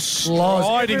 Loz.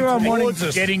 Everyone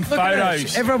wanting getting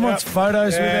photos. Everyone wants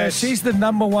photos with her. She's the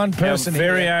 #1 person our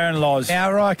very own Loz.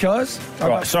 Now, right, guys.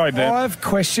 Right, sorry, Ben. 5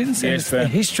 questions. Yes, It's the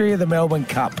history of the Melbourne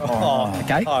Cup.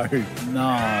 Okay?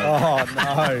 No.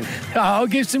 I'll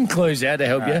give some clues out to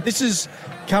help you. This is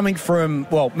coming from,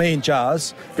 me and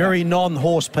Jars, very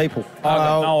non-horse people. I've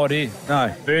got no idea.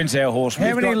 No. Byrne's our horse.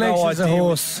 How many legs does a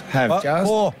horse have, Jars?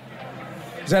 4.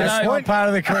 Is that a point? Part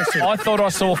of the question. I thought I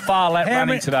saw far lap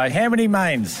running today. How many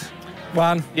mains?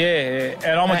 1. Yeah,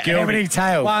 and I'm a gelding. How many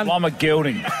tails? 1. I'm a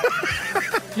gelding.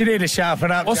 You need to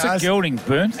sharpen up, What's Jars. a gelding,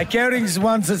 Byrne? A gelding's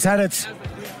one that's had its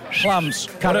plums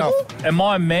cut off. Am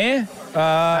I a mare?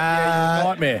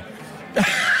 Nightmare.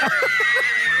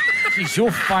 Jeez,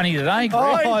 you're funny today,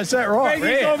 Greg. Oh, is that right?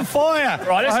 Greg's on fire.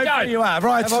 Right, let's I hope go. You are.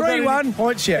 Right, it's Have I got 3-1. any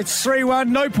points yet? It's 3-1.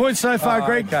 No points so far,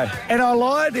 Greg. Okay. And I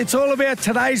lied. It's all about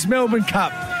today's Melbourne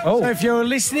Cup. So if you're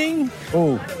listening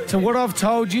to what I've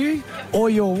told you or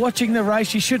you're watching the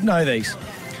race, you should know these.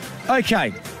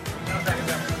 Okay.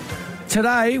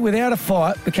 Today, without a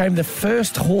fight, became the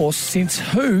first horse since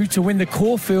who to win the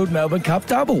Caulfield Melbourne Cup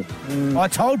double? I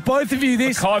told both of you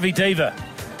this. Mackay Diva.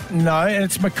 No, and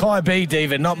it's Mackay B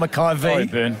Diva, not Mackay V. Sorry,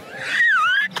 Byrne.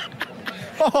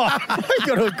 You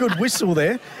got a good whistle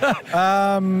there.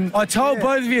 I told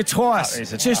both of you twice. That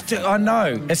is a Just, I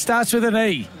know. It starts with an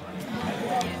E.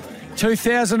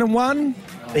 2001.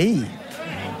 E.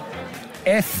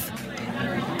 F.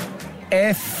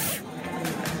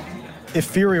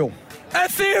 Ethereal.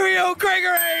 Ethereal,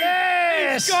 Gregory!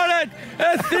 Yes! He's got it!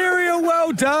 Ethereal,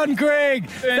 well done, Greg.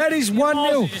 That is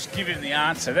 1-0. Just give him the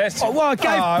answer. That's Well, I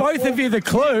gave both of you the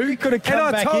clue. You could have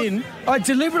come back in. I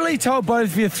deliberately told both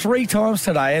of you 3 times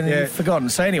today and you've forgotten.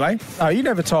 So anyway. Oh, you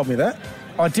never told me that.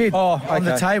 I did. Oh, on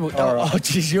the okay. table. All right. Oh,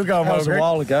 jeez, you're going That well, was a Greg.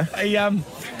 while ago.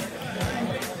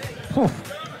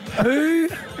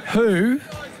 Who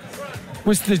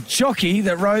was the jockey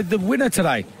that rode the winner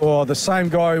today? Oh, the same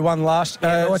guy who won last.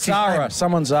 What's his Zara. name?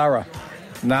 Someone Zara.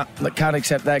 Nah, can't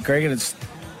accept that, Greg. And it's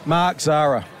Mark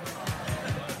Zara.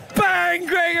 bang,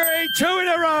 Gregory, 2 in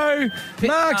a row.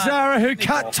 Mark Zara, who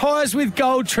cut ties with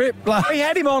Gold Trip. We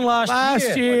had him on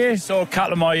last year. I saw a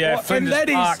couple of my Flinders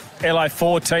Park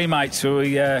LA4 teammates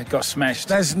who got smashed.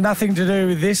 There's nothing to do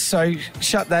with this, so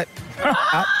shut that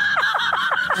up.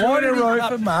 Why did,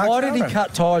 Why he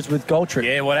cut ties with Gold Trip?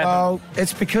 Yeah, what happened? Oh,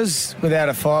 it's because Without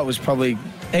a Fight was probably...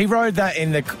 He rode that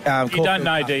in the You don't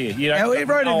know, Cup. do you? You don't. He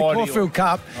rode it in the Caulfield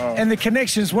Cup, and the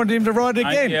Connections wanted him to ride it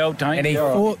again. And he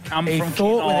thought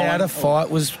Without a Fight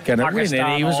was going to win,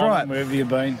 and he was right. Wherever you've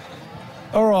been.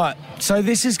 All right, so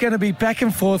this is going to be back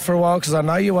and forth for a while because I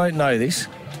know you won't know this.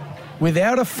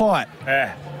 Without a Fight.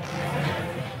 Yeah.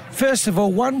 First of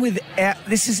all, one without...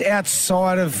 This is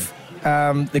outside of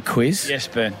the quiz. Yes,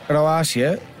 Ben. But I'll ask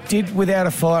you, did Without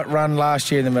a Fight run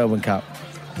last year in the Melbourne Cup?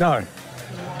 No.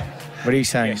 What are you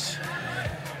saying? Yes.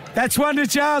 That's 1 to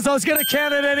Charles. I was going to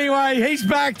count it anyway. He's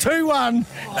back 2-1.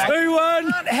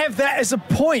 2-1. Can't have that as a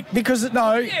point because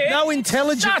no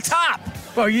intelligence. Shut up.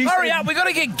 Well, Hurry up. We've got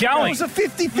to get going. It was a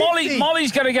 50-50.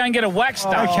 Molly's got to go and get a wax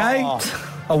done. Okay.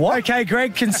 A what? Okay,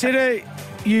 Greg, consider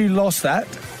you lost that.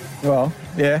 Well,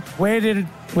 yeah. Where did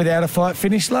Without a Fight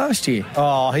finish last year?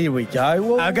 Oh, here we go.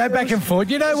 Well, I'll go back and forth.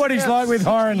 You know what he's like with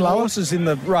higher and lower? Horses in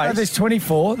the race. No, there's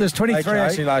 24. There's 23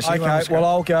 actually last year. Okay, well,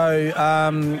 I'll go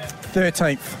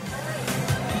 13th.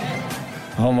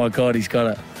 Oh, my God, he's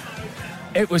got it.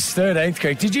 It was 13th,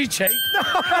 Greg. Did you cheat? No.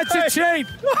 That's a cheat.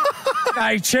 No,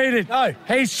 he cheated. No.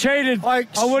 He's cheated. I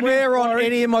swear on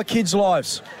any of my kids'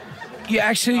 lives. You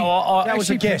actually... that was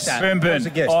a guess. Burn. That was a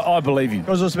guess. I believe you.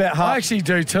 Because it was about half. I actually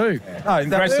do too. No,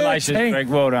 Congratulations, Greg.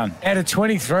 Well done. Out of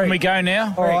 23. Can we go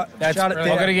now? All right, That's shut it down.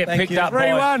 I've got to get Thank picked you. up by...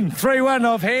 3-1. 3-1.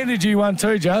 I've handed you one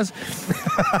too, Jazz.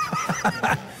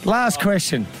 Last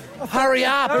question. Hurry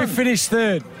up. Who finished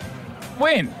third?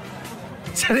 When?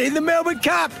 In the Melbourne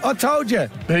Cup. I told you.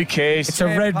 Who cares? It's a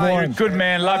red wine. Good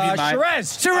man. Love you, mate.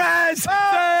 Shiraz.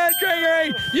 Third,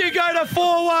 Gregory. You go to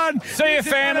 4-1. See you,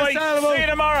 family. See you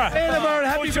tomorrow. See you tomorrow.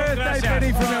 Happy birthday,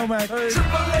 Benny from Elmac.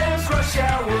 Triple M's Rush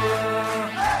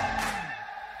Hour.